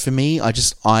I don't know, for me,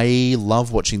 I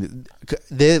love watching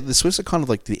the Swifts are kind of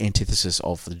like the antithesis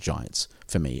of the Giants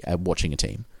for me at watching a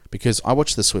team, because I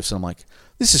watch the Swifts and I'm like,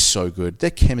 this is so good. Their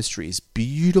chemistry is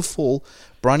beautiful.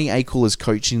 Bryony Akel is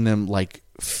coaching them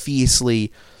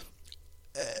fiercely.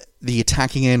 The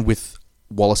attacking end with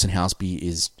Wallace and Houseby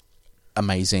is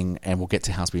amazing, and we'll get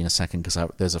to Houseby in a second because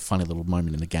there's a funny little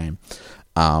moment in the game.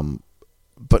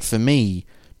 But for me,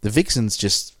 the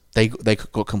Vixens they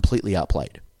got completely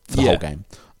outplayed for the whole game.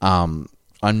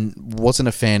 I wasn't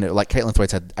a fan. Caitlin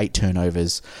Thwaites had 8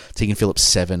 turnovers. Tegan Phillips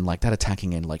 7. That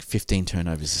attacking end, 15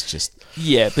 turnovers is just.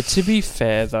 Yeah, but to be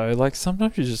fair though,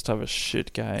 sometimes you just have a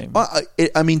shit game.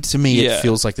 To me, it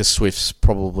feels like the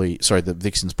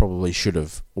Vixens probably should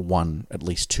have won at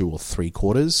least 2 or 3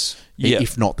 quarters,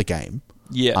 if not the game.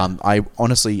 Yeah. I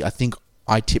think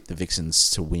I tipped the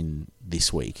Vixens to win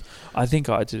this week. I think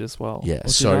I did as well. Yeah. Or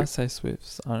did I say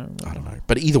Swifts? I don't know.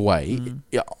 But either way,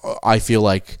 I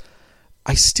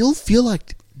still feel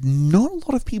like not a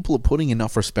lot of people are putting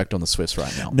enough respect on the Swifts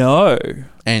right now. No.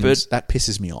 And that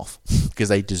pisses me off because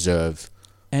they deserve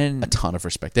a ton of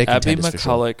respect. They're Abby contenders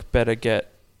McCulloch for sure. better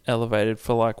get elevated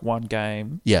for one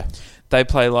game. Yeah. They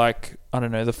play the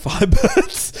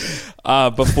Firebirds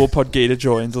before Podgita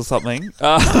joins or something.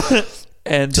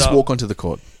 And just walk onto the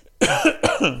court.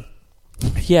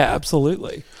 Yeah,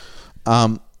 absolutely.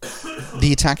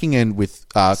 The attacking end with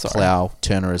Clow,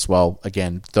 Turner as well.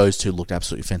 Again, those two looked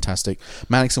absolutely fantastic.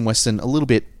 Mannix and Weston a little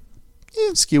bit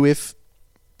skew-if.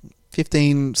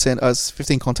 15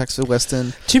 contacts for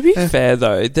Weston. To be fair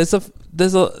though, there's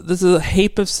a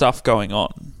heap of stuff going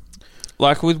on.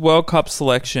 With World Cup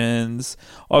selections,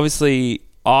 obviously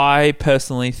I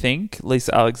personally think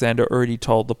Lisa Alexander already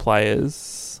told the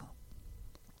players.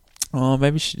 Oh,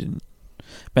 maybe she didn't.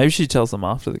 Maybe she tells them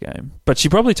after the game. But she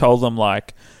probably told them,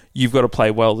 you've got to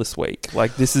play well this week.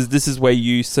 This is where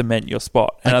you cement your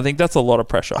spot. And I think that's a lot of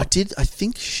pressure. I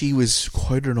think she was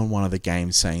quoted on one of the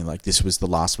games saying, this was the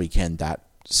last weekend that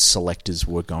selectors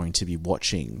were going to be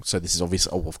watching. So this is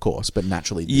obviously, of course, but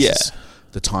naturally this is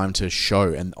the time to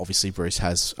show. And obviously Bruce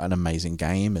has an amazing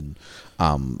game. And,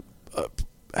 I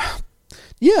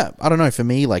don't know. For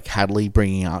me, Hadley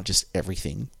bringing out just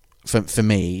everything. For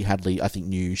me, Hadley, I think,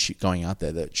 knew going out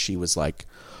there that she was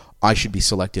I should be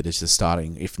selected as the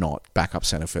starting, if not backup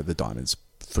center for the Diamonds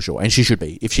for sure. And she should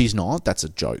be. If she's not, that's a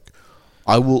joke.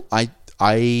 I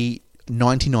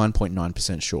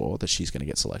 99.9% sure that she's going to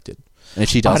get selected. And if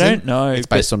she doesn't, I don't know. It's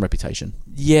based on reputation.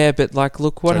 Yeah, but like,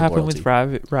 look what happened loyalty.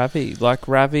 with Ravi. Like,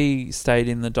 Ravi stayed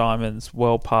in the Diamonds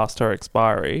well past her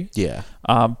expiry. Yeah.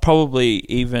 Probably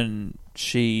even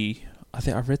she... I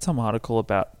think I read some article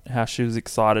about how she was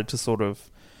excited to sort of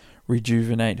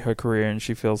rejuvenate her career, and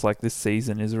she feels like this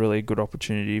season is really a good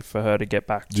opportunity for her to get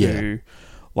back to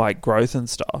like growth and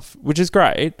stuff, which is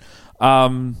great. I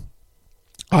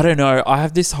don't know. I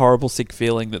have this horrible sick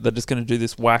feeling that they're just going to do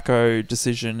this wacko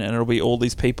decision, and it'll be all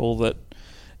these people that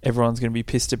everyone's going to be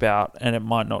pissed about, and it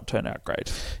might not turn out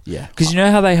great. Yeah. Because you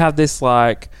know how they have this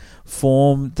like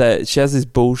form that she has this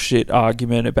bullshit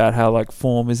argument about how like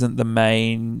form isn't the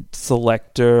main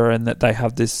selector, and that they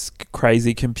have this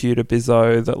crazy computer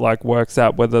bizzo that like works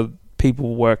out whether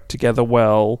people work together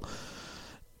well.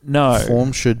 No.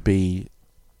 Form should be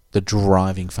the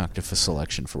driving factor for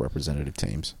selection for representative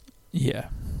teams. Yeah.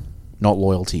 Not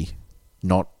loyalty.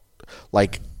 Not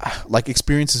like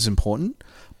experience is important,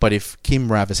 but if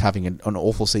Kim Rav is having an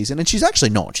awful season, and she's actually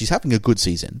not, she's having a good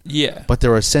season. Yeah. But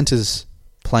there are centers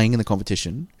playing in the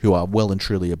competition who are well and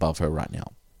truly above her right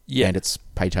now. Yeah. And it's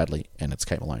Paige Hadley and it's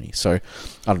Kate Maloney. So, I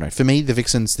don't know. For me, the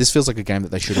Vixens, this feels like a game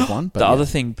that they should have won. But the other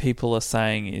thing people are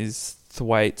saying is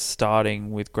Thwaite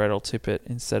starting with Gretel Tippett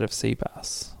instead of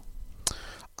Seabass.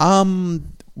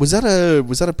 Was that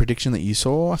a prediction that you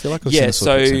saw? I feel like I've seen a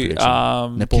sort of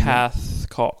prediction. Kath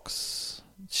Cox,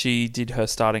 she did her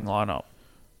starting lineup.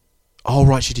 Oh,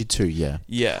 right, she did too, yeah.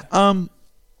 Yeah.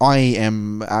 I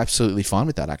am absolutely fine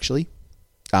with that, actually.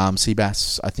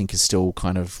 Seabass, I think, is still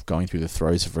kind of going through the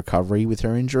throes of recovery with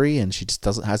her injury, and she just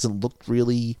hasn't looked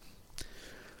really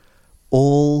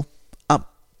all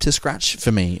up to scratch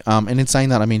for me. And in saying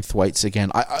that, I mean, Thwaites,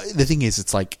 again, the thing is,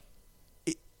 it's like,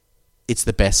 it's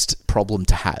the best problem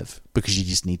to have, because you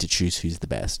just need to choose who's the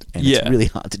best, and it's really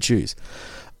hard to choose.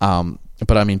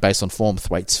 But I mean, based on form,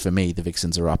 Thwaites, for me, the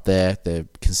Vixens are up there. They're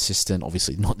consistent,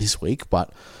 obviously not this week,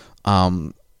 but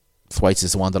Thwaites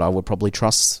is the one that I would probably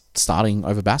trust starting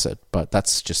over Bassett, but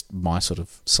that's just my sort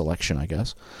of selection, I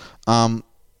guess.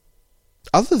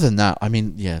 Other than that, I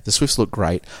mean, yeah, the Swifts look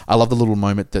great. I love the little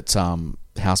moment that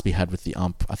Houseby had with the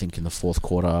ump, I think in the fourth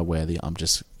quarter, where the ump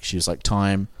she was like,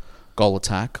 time, goal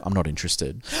attack, I'm not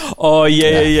interested. Oh,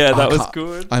 yeah. That was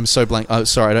good. I'm so blank. Oh,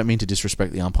 sorry, I don't mean to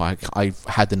disrespect the umpire. I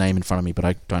had the name in front of me, but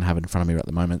I don't have it in front of me at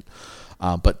the moment.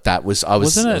 But that was...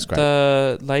 Wasn't it great.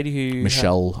 the lady who...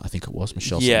 Michelle, I think it was.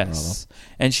 Michelle. Yes.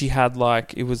 And she had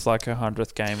like... It was like her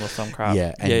 100th game or some crap.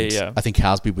 Yeah. And I think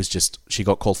Houseby was just... She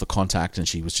got called for contact and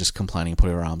she was just complaining,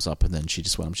 putting her arms up, and then she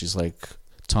just went up. She's like,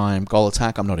 time, goal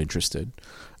attack, I'm not interested.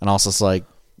 And I was just like...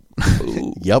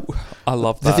 Yep. I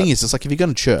love that. The thing is, it's like, if you're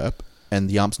going to chirp and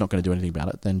the ump's not going to do anything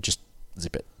about it, then just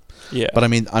zip it. Yeah. But I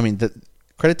mean, the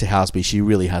credit to Houseby, she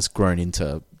really has grown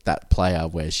into that player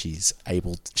where she's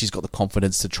got the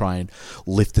confidence to try and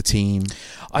lift the team.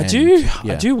 I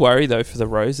do worry though for the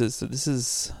Roses that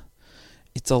it's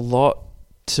a lot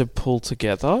to pull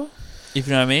together. If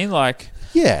you know what I mean, like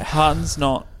Harton's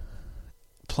not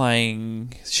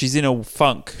playing. She's in a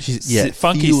funk.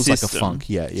 Funky feels system. like a funk.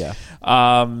 Yeah.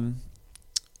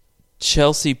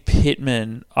 Chelsea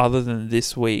Pittman, other than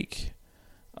this week,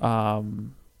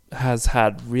 has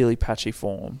had really patchy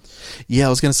form. Yeah, I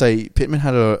was going to say, Pittman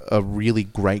had a really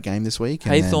great game this week.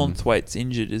 Haythorne Thwaite's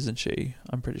injured, isn't she?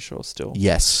 I'm pretty sure still.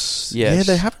 Yes. Yeah,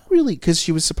 they haven't really, because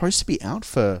she was supposed to be out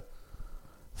for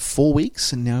 4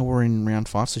 weeks, and now we're in round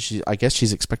 5, so I guess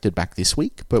she's expected back this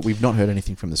week, but we've not heard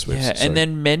anything from the Swifts. Yeah, and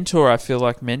then Mentor, I feel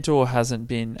like Mentor hasn't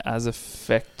been as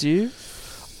effective.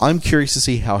 I'm curious to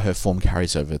see how her form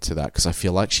carries over to that, because I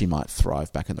feel like she might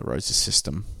thrive back in the Roses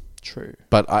system. True.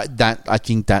 But I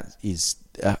think that is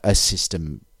a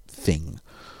system thing.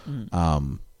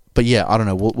 But yeah, I don't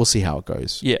know. We'll see how it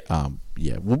goes. Yeah.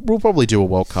 We'll probably do a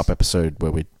World Cup episode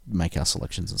where we make our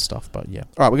selections and stuff. But yeah.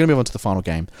 All right, we're going to move on to the final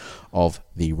game of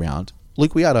the round.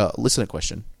 Luke, we had a listener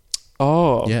question.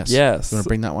 Oh, yes. You want to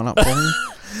bring that one up for me?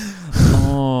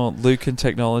 Oh, Luke and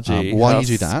technology. While you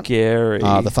do that, scary. The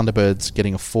Thunderbirds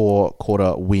getting a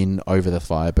 4-quarter win over the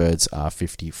Firebirds,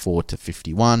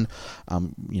 54-51.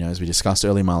 As we discussed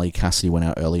earlier, Marley Cassidy went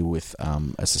out early with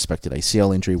a suspected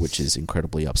ACL injury, which is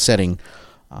incredibly upsetting.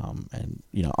 And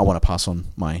I want to pass on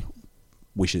my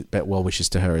well wishes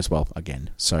to her as well again.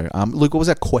 So, Luke, what was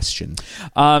that question?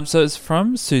 So it's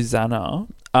from Susanna.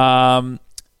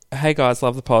 Hey guys,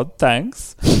 love the pod.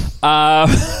 Thanks.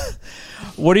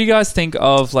 What do you guys think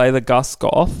of Layla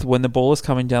Gusgoth when the ball is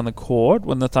coming down the court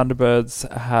when the Thunderbirds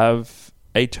have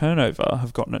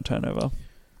gotten a turnover?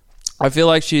 I feel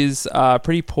like she's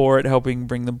pretty poor at helping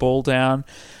bring the ball down,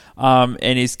 and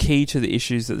is key to the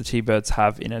issues that the T-Birds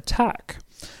have in attack.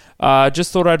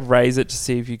 Just thought I'd raise it to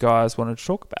see if you guys wanted to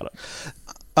talk about it.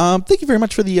 Thank you very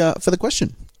much for the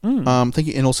question. Thank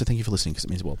you, and also thank you for listening because it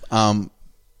means the world.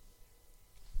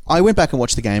 I went back and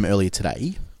watched the game earlier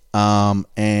today,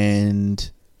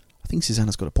 and I think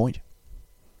Susanna's got a point.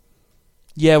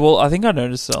 Yeah, well, I think I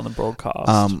noticed it on the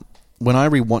broadcast. When I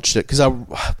rewatched it, because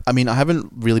I mean, I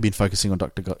haven't really been focusing on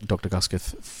Dr.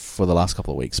 Gusketh for the last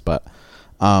couple of weeks, but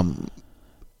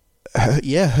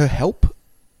her help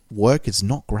work is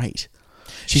not great.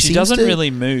 She doesn't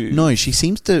really move. No, she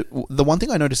seems to. The one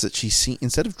thing I noticed that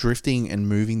instead of drifting and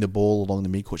moving the ball along the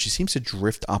midcourt, she seems to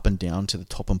drift up and down to the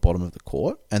top and bottom of the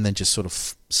court, and then just sort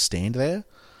of stand there.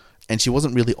 And she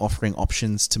wasn't really offering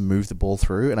options to move the ball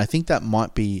through, and I think that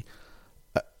might be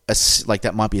a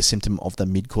symptom of the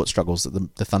midcourt struggles that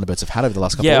the Thunderbirds have had over the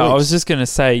last couple of weeks. Yeah, I was just going to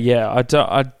say,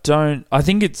 I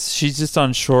think she's just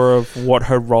unsure of what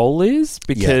her role is,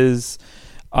 because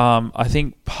I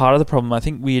think part of the problem, I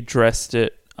think we addressed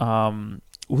it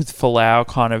with Folau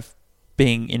kind of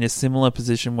being in a similar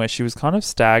position where she was kind of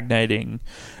stagnating,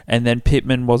 and then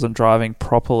Pittman wasn't driving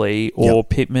properly, or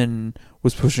Pittman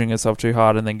was pushing herself too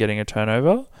hard and then getting a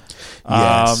turnover.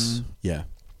 Yes.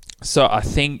 So I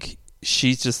think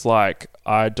she's just like,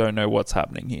 I don't know what's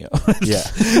happening here. Yeah.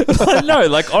 No,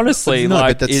 like, honestly, no,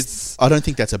 like, but it's... I don't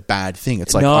think that's a bad thing.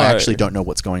 It's like, I actually don't know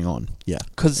what's going on. Yeah.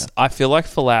 Because I feel like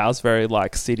Falau's very,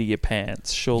 like, sit of your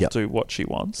pants. She'll do what she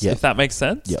wants, if that makes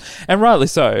sense. Yeah. And rightly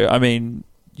so. I mean,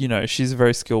 you know, she's a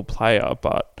very skilled player,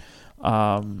 but...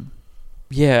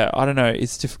 yeah, I don't know.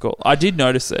 It's difficult. I did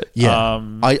notice it. Yeah.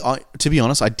 I to be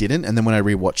honest, I didn't. And then when I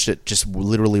rewatched it, just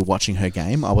literally watching her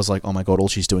game, I was like, oh my God, all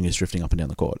she's doing is drifting up and down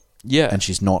the court. Yeah. And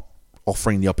she's not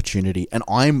offering the opportunity. And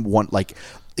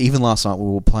even last night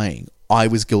we were playing, I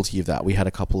was guilty of that. We had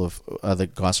a couple of other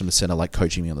guys from the center like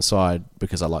coaching me on the side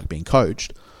because I like being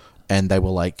coached. And they were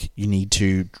like, you need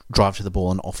to drive to the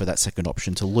ball and offer that second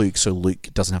option to Luke, so Luke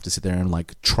doesn't have to sit there and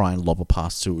like try and lob a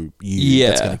pass to you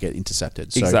that's going to get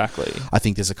intercepted. So exactly. I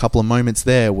think there's a couple of moments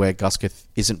there where Gusketh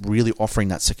isn't really offering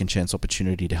that second chance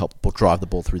opportunity to help drive the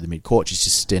ball through the midcourt. She's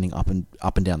just standing up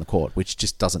and down the court, which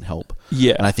just doesn't help.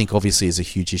 Yeah. And I think obviously is a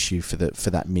huge issue for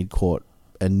that midcourt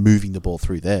and moving the ball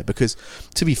through there. Because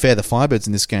to be fair, the Firebirds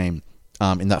in this game,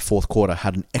 in that fourth quarter,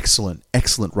 had an excellent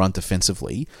run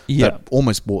defensively that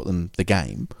almost bought them the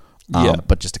game.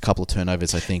 But just a couple of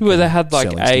turnovers, I think. Well, they had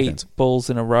like 8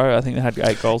 balls in a row. I think they had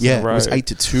 8 goals in a row. Yeah, it was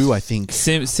 8-2, I think.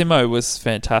 Simo was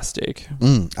fantastic.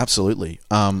 Absolutely.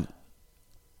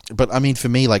 But I mean, for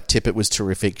me, like, Tippett was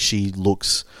terrific. She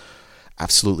looks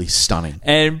absolutely stunning.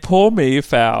 And poor Mia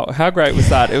Fowl, how great was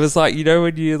that? It was like, you know,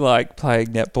 when you're like playing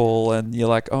netball and you're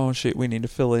like, oh shit, we need to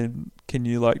fill in. Can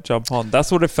you like jump on?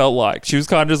 That's what it felt like. She was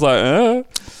kind of just like,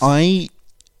 I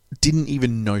didn't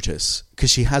even notice because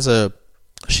she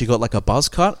got like a buzz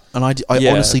cut, and I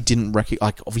honestly didn't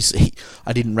obviously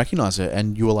I didn't recognize her.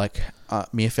 And you were like,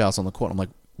 Mia Fowl's on the court. I'm like,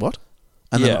 what?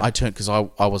 And then I turned because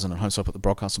I wasn't at home, so I put the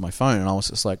broadcast on my phone, and I was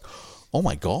just like, oh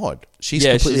my God, she's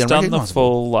completely she's done the unrecognizable.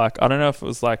 full, like, I don't know if it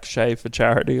was like shave for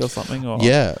charity or something. Or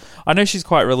I know she's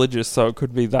quite religious, so it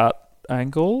could be that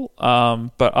angle.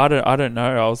 But I don't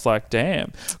know. I was like,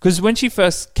 damn, because when she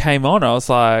first came on, I was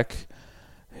like,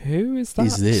 who is that?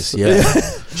 Is this? Yeah.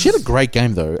 She had a great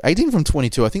game though. 18 from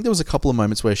 22. I think there was a couple of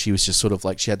moments where she was just sort of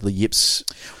like she had the yips.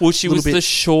 Well, she was the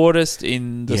shortest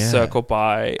in the circle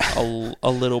by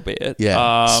a little bit.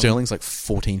 Yeah. Sterling's like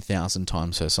 14,000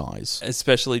 times her size,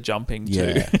 especially jumping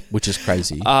too. Yeah, which is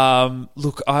crazy.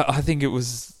 Look, I think it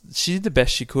was. She did the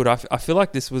best she could. I feel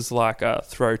like this was like a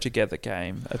throw together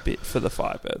game a bit for the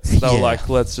Firebirds. They were like,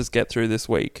 let's just get through this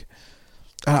week.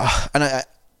 It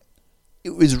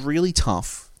was really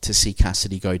tough to see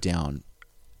Cassidy go down.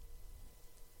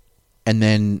 And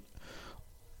then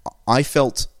I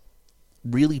felt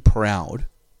really proud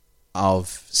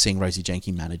of seeing Rosie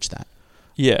Jenkins manage that.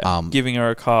 Yeah, giving her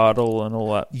a cardle and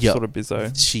all that sort of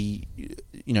bizzo. She,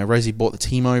 Rosie brought the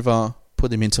team over,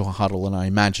 put them into a huddle, and I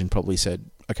imagine probably said,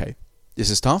 okay, this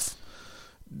is tough.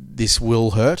 This will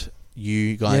hurt.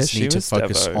 You guys need to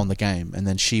focus on the game. And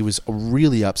then she was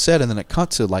really upset, and then it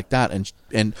cut to like that. And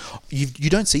you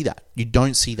don't see that. You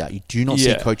don't see that. You do not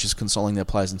see coaches consoling their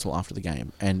players until after the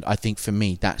game. And I think for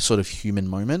me, that sort of human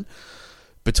moment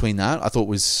between that, I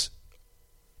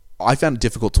found it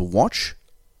difficult to watch.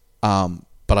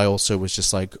 But I also was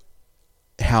just like,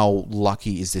 how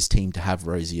lucky is this team to have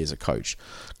Rosie as a coach?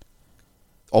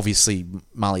 Obviously,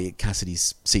 Marley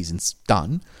Cassidy's season's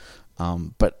done.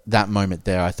 But that moment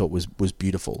there, I thought was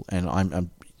beautiful, and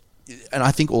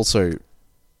I think also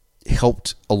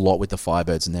helped a lot with the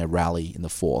Firebirds in their rally in the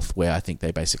fourth, where I think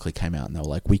they basically came out and they were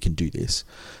like, we can do this.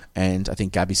 And I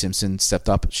think Gabby Simpson stepped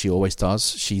up. She always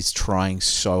does. She's trying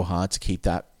so hard to keep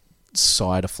that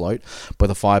side afloat. But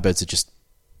the Firebirds are just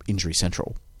injury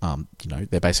central.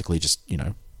 They're basically just,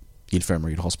 the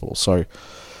infirmary and hospital. So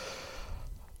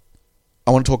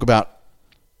I want to talk about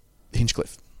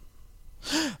Hinchcliffe.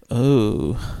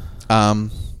 Oh.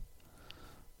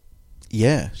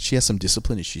 Yeah, she has some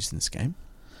discipline issues in this game.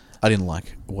 I didn't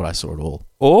like what I saw at all.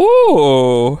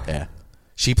 Oh. Yeah.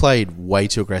 She played way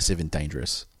too aggressive and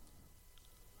dangerous.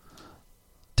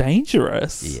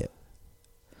 Dangerous? Yeah.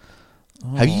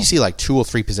 Oh. Have you see like 2 or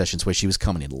 3 possessions where she was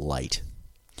coming in late?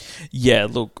 Yeah,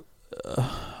 look.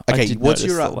 Okay,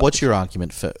 what's your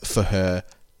argument for her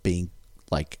being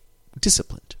like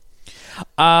disciplined?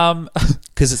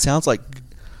 Because it sounds like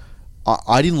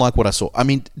I didn't like what I saw. I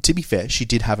mean, to be fair, she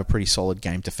did have a pretty solid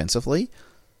game defensively.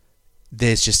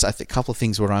 There's just a couple of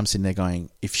things where I'm sitting there going,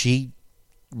 if she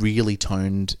really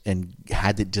toned and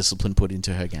had the discipline put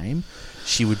into her game,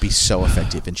 she would be so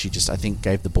effective. And she just, I think,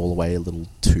 gave the ball away a little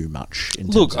too much.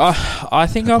 Look, I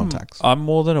think I'm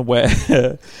more than aware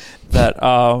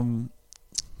that,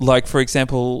 like, for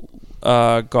example,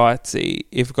 Geitzy,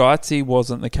 if Geitzy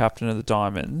wasn't the captain of the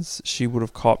Diamonds, she would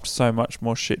have copped so much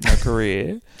more shit in her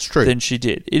career it's true. Than she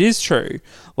did. It is true.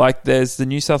 Like, there's the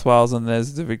New South Wales and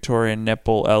there's the Victorian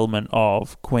netball element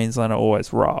of Queensland are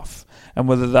always rough. And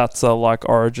whether that's a, like,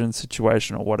 origin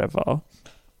situation or whatever.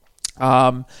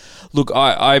 Look,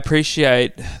 I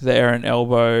appreciate the Erin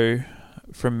elbow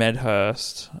from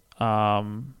Medhurst.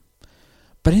 But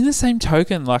in the same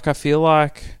token, like, I feel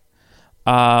like...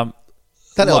 that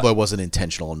elbow wasn't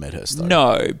intentional on Medhurst, though.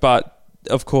 No, but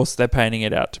of course they're painting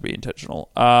it out to be intentional.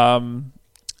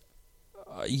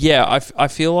 Yeah, I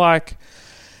feel like...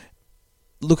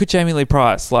 Look at Jamie Lee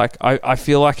Price. Like, I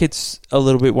feel like it's a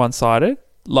little bit one-sided.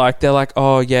 Like, they're like,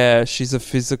 oh, yeah, she's a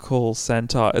physical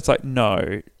centre. It's like,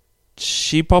 no.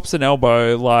 She pops an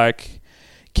elbow, like,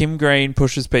 Kim Green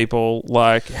pushes people.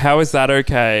 Like, how is that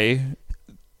okay?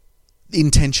 The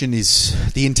intent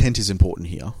is important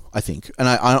here, I think. And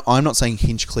I'm not saying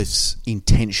Hinchcliffe's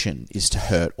intention is to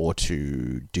hurt or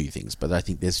to do things, but I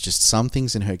think there's just some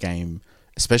things in her game,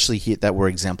 especially here, that were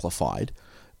exemplified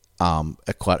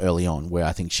quite early on, where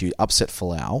I think she upset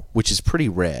Folau, which is pretty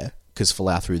rare, because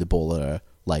Folau threw the ball at her.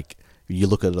 Like, you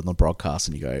look at it on the broadcast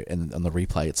and you go, and on the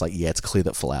replay, it's like, yeah, it's clear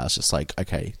that Folau's just like,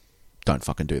 okay, don't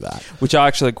fucking do that. Which I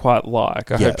actually quite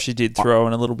like. I hope she did throw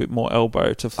in a little bit more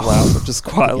elbow to Folau, but just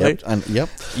quietly.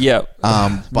 Yep.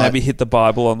 Maybe hit the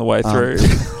Bible on the way through.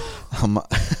 Oh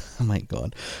my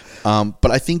God.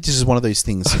 But I think this is one of those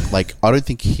things, like, I don't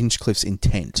think Hinchcliffe's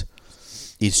intent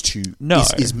is to... No.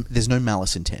 There's no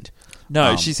malice intent.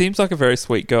 No, she seems like a very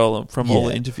sweet girl from all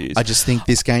the interviews. I just think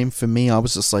this game, for me, I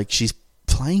was just like, she's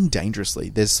playing dangerously.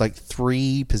 There's like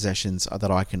 3 possessions that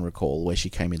I can recall where she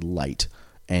came in late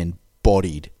and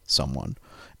bodied someone.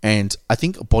 And I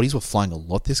think bodies were flying a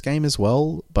lot this game as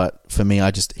well. But for me,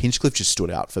 Hinchcliffe just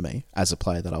stood out for me as a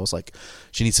player, that I was like,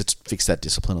 she needs to fix that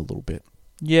discipline a little bit.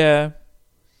 Yeah.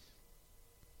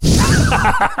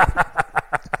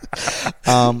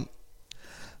 How...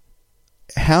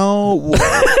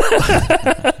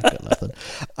 got nothing.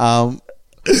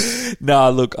 No,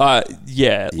 look,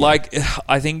 like,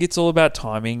 I think it's all about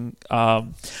timing.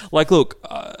 Like, look,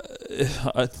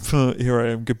 here I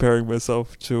am comparing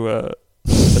myself to an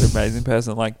amazing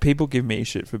person. Like, people give me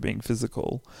shit for being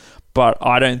physical, but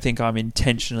I don't think I'm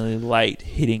intentionally late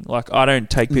hitting. Like, I don't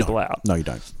take people out. No, you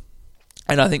don't.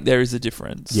 And I think there is a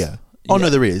difference. Yeah. Oh,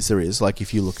 no, there is. Like,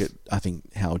 if you look at, I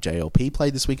think, how JLP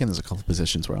played this weekend, there's a couple of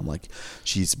positions where I'm like,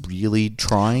 she's really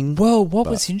trying. Well, what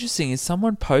was interesting is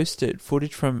someone posted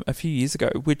footage from a few years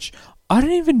ago, which I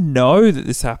didn't even know that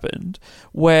this happened,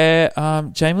 where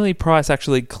Jamie Lee Price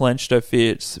actually clenched her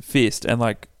fist and,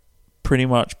 like, pretty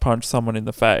much punched someone in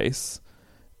the face.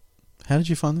 How did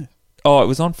you find this? Oh, it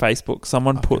was on Facebook.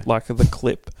 Someone put, like, the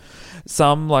clip.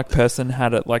 Some, like, person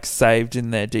had it, like, saved in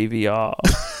their DVR.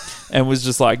 And was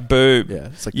just like, boom,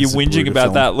 it's like, you're whinging about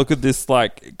film. That. Look at this,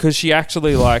 like, because she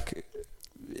actually, like,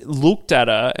 looked at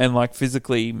her and, like,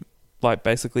 physically, like,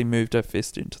 basically moved her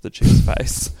fist into the chick's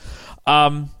face.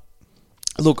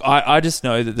 Look, I just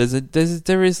know that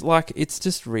there is, like, it's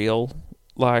just real.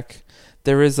 Like,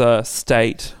 there is a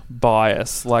state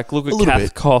bias. Like, look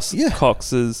at Kath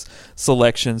Cox's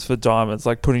selections for Diamonds,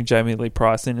 like putting Jamie Lee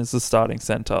Price in as the starting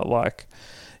centre. Like,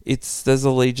 there's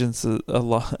alliances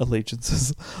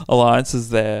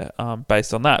there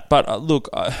based on that. But look,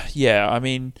 I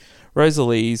mean,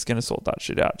 Rosalie's going to sort that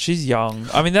shit out. She's young.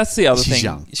 I mean, that's the other thing.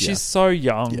 Young. She's so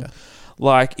young. Yeah.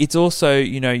 Like, it's also,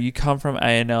 you know, you come from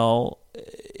A&L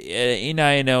in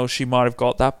A&L she might have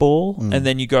got that ball, and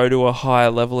then you go to a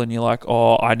higher level and you're like,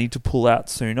 oh, I need to pull out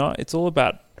sooner. It's all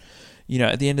about,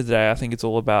 at the end of the day, I think it's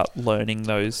all about learning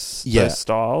those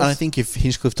styles. And I think if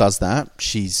Hinchcliffe does that,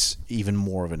 she's even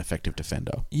more of an effective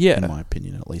defender. Yeah. In my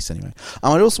opinion, at least, anyway.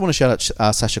 I also want to shout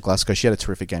out Sasha Glasgow. She had a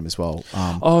terrific game as well.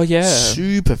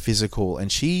 Super physical. And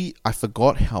I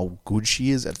forgot how good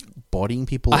she is at bodying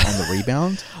people on the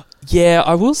rebound. Yeah,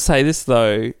 I will say this,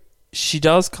 though. She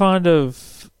does kind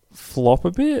of flop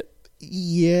a bit.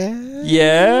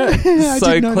 Yeah.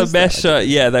 So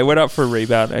Clemesha, they went up for a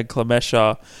rebound and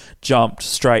Clemesha jumped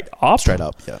straight up.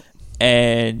 Yeah.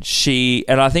 And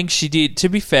I think she did, to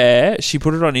be fair, she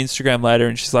put it on Instagram later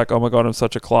and she's like, oh my God, I'm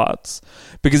such a klutz.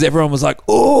 Because everyone was like,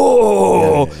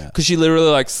 oh, because she literally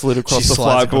like slid across the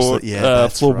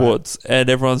floorboards,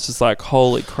 and everyone's just like,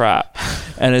 holy crap.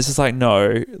 And it's just like,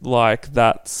 no, like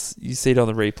you see it on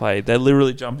the replay. They're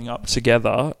literally jumping up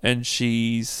together and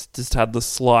she's just had the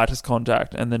slightest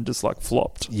contact and then just like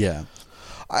flopped. Yeah.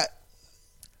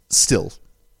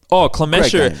 Oh,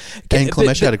 Clemesha. And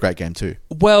Clemesha had a great game too.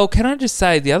 Well, can I just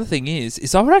say, the other thing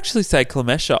is I would actually say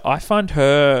Clemesha, I find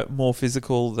her more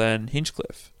physical than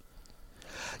Hinchcliffe.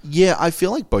 Yeah, I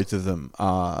feel like both of them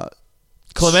are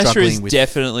Clemesha is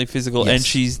definitely physical, and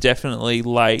she's definitely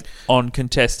late on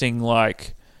contesting,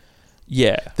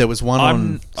 There was one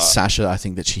on Sasha, I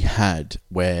think, that she had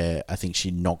where I think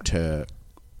she knocked her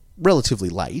relatively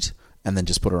late and then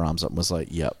just put her arms up and was like,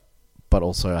 yep. But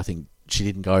also, I think she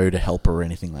didn't go to help her or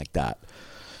anything like that.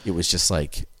 It was just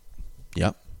like,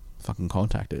 yep, fucking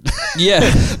contacted.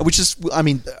 Yeah. Which is, I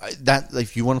mean, that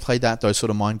if you want to play those sort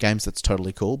of mind games, that's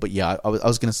totally cool. But yeah,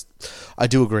 I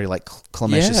do agree, like,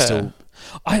 Clemesha still...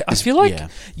 I feel like...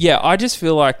 I just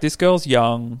feel like this girl's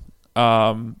young.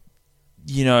 There's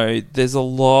a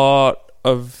lot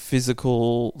of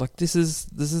physical... Like, this is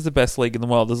the best league in the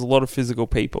world. There's a lot of physical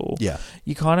people. Yeah.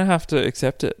 You kind of have to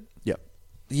accept it. Yep.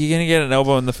 You're going to get an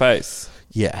elbow in the face.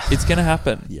 Yeah. It's going to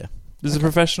happen. Yeah. This is a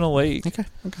professional league. Okay.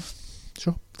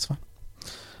 Sure. It's fine.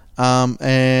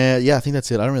 I think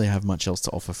that's it. I don't really have much else to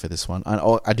offer for this one.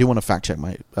 I do want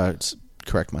to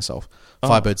correct myself.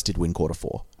 Firebirds did win quarter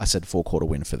 4. I said 4-quarter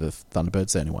win for the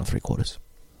Thunderbirds. They only won 3 quarters.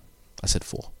 I said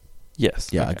 4. Yes.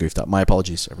 Yeah, okay. I goofed up. My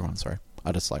apologies, everyone. Sorry.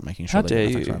 I just like making sure. How dare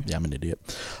you? Right. Yeah, I'm an idiot.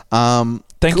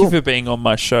 Thank you for being on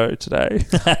my show today.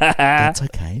 That's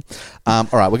okay. All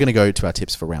right, we're going to go to our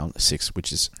tips for round 6,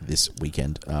 which is this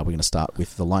weekend. We're going to start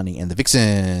with the Lightning and the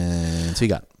Vixens. Who you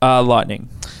got? Lightning.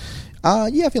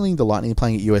 Feeling the Lightning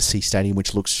playing at USC Stadium,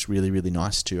 which looks really, really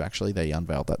nice too, actually. They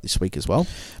unveiled that this week as well.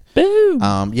 Boom!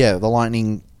 The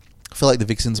Lightning, I feel like the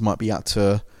Vixens might be out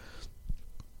to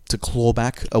claw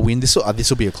back a win. This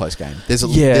will be a close game. There's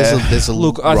a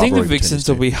look. I think the Vixens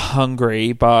will be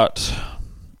hungry, but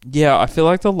I feel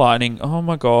like the Lightning. Oh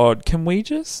my God, can we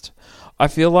just? I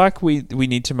feel like we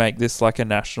need to make this like a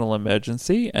national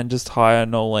emergency and just hire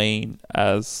Nolene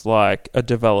as like a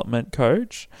development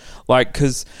coach,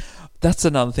 because that's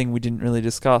another thing we didn't really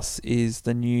discuss is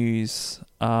the news.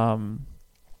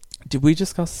 Did we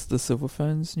discuss the Silver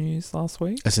Ferns news last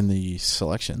week? As in the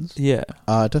selections? Yeah.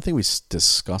 I don't think we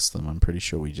discussed them. I'm pretty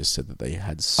sure we just said that they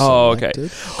had selected. Oh, okay.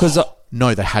 Because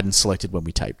no, they hadn't selected when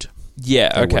we taped.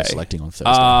 Yeah, they okay. were selecting on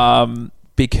Thursday.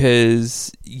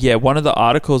 Because, one of the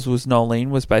articles was Nolene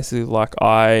was basically like,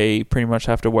 I pretty much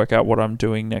have to work out what I'm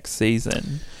doing next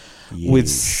season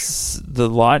with the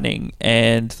Lightning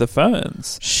and the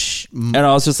Ferns. And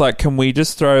I was just like, can we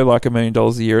just throw like $1 million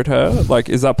a year at her? Like,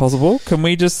 is that possible? Can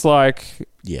we just like...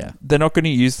 Yeah. They're not going to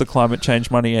use the climate change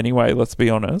money anyway, let's be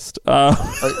honest.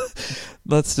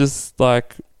 Let's just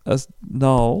like...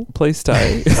 Noel, please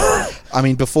stay. I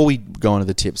mean, before we go on to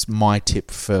the tips, my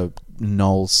tip for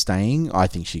Noel staying, I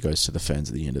think she goes to the Ferns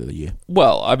at the end of the year.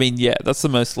 Well, I mean, that's the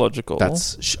most logical.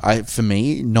 For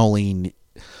me, Nolene...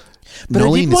 But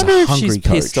I did wonder if she's coach.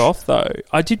 Pissed off, though.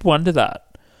 I did wonder that.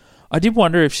 I did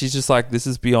wonder if she's just like, this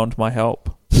is beyond my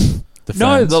help.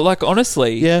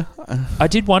 Honestly. Yeah. I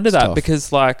did wonder that tough.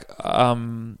 Because,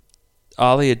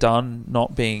 Alia Dunn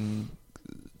not being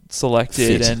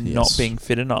selected not being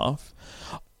fit enough,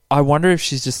 I wonder if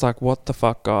she's just like, what the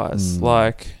fuck, guys?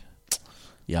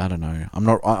 Yeah, I don't know.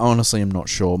 I honestly am not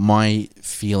sure. My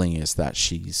feeling is that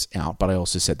she's out, but I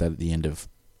also said that at the end of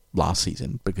last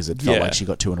season because it felt like she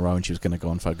got 2 in a row and she was going to go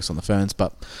and focus on the Ferns,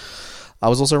 but I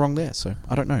was also wrong there, so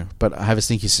I don't know. But I have a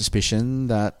sneaky suspicion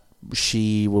that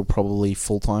she will probably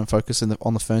full-time focus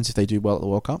on the Ferns if they do well at the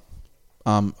World Cup.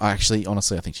 Honestly,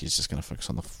 I think she's just going to focus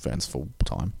on the Ferns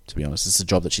full-time, to be honest. It's a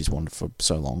job that she's wanted for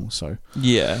so long, so...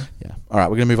 Yeah. All right,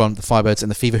 we're going to move on to the Firebirds and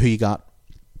the Fever. Who you got?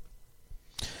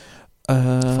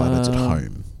 Firebirds at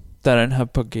home. They don't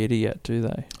have Pogita yet, do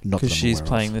they? Not because she's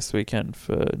playing this weekend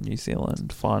for New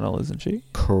Zealand final, isn't she?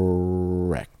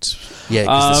 Correct. Yeah,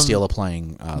 because the Steel are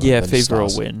playing. Fever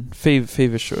will win.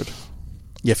 Fever should.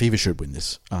 Yeah, Fever should win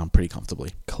this pretty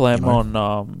comfortably.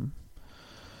 Clermont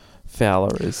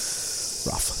Fowler is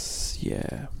rough.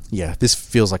 Yeah. Yeah, this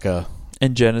feels like a.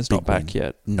 And Jenna's not back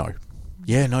yet. No.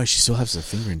 Yeah, no, she still has a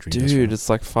finger injury. Dude, it's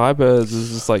like Firebirds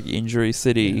is just like injury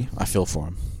city. Yeah, I feel for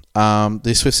him.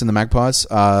 The Swifts and the Magpies.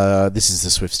 This is the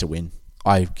Swifts to win.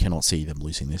 I cannot see them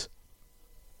losing this.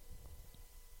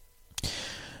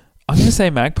 I'm going to say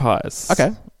Magpies.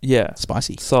 Okay. Yeah.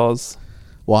 Spicy. Soz.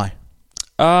 Why?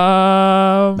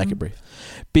 Make it brief.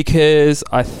 Because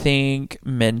I think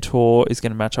Mentor is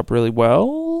going to match up really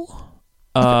well.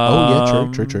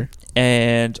 Okay. True.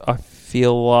 And I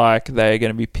feel like they're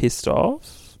going to be pissed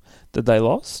off that they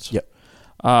lost. Yep.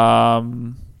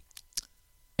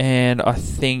 And I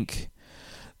think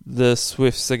the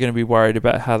Swifts are going to be worried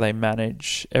about how they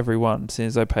manage everyone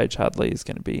since Paige Hadley is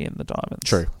going to be in the Diamonds.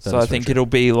 True. So I think it'll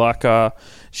be like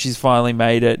she's finally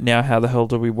made it. Now how the hell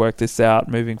do we work this out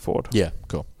moving forward? Yeah,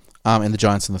 cool. And the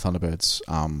Giants and the Thunderbirds.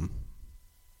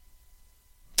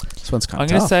 This one's kind of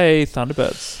tough. I'm going to say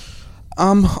Thunderbirds.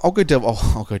 I'll go Devils.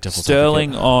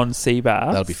 Sterling on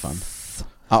Seabass. That'll be fun.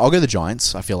 I'll go the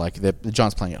Giants. I feel like the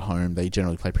Giants playing at home. They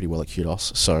generally play pretty well at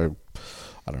Kudos. So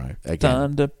I don't know.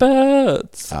 Again,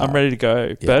 Thunderbirds. I'm ready to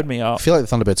go. Yeah. Bird me up. I feel like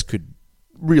the Thunderbirds could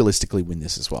realistically win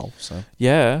this as well. So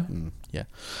yeah. Yeah.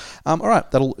 All right.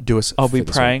 That'll do us. I'll be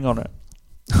praying on it.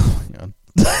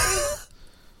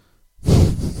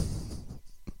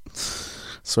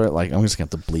 So I'm just going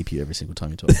to have to bleep you every single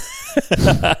time you talk.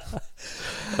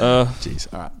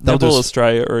 Jeez. All right. Netball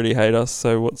Australia already hate us,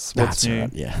 so what's new?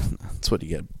 Right. Yeah. That's what you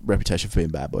get. Reputation for being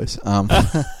bad boys. Anyway,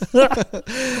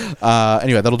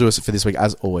 that'll do us for this week.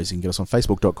 As always, you can get us on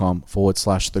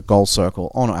facebook.com/The Goal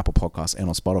Circle, on Apple Podcasts and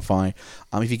on Spotify.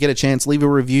 If you get a chance, leave a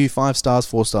review, 5 stars,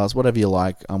 4 stars, whatever you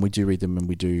like. We do read them and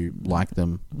we do like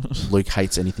them. Luke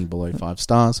hates anything below 5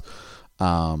 stars.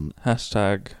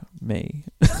 Hashtag me.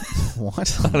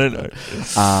 What? I don't know.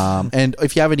 And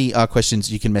if you have any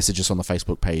questions, you can message us on the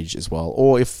Facebook page as well.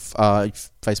 Or if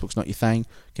Facebook's not your thing, you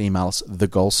can email us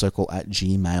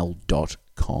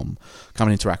thegoalcircle@gmail.com. Come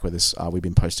and interact with us. We've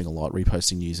been posting a lot,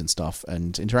 reposting news and stuff,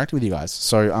 and interacting with you guys.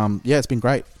 So, it's been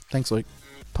great. Thanks, Luke.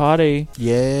 Party.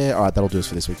 Yeah. All right, that'll do us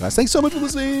for this week, guys. Thanks so much for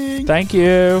listening. Thank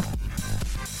you.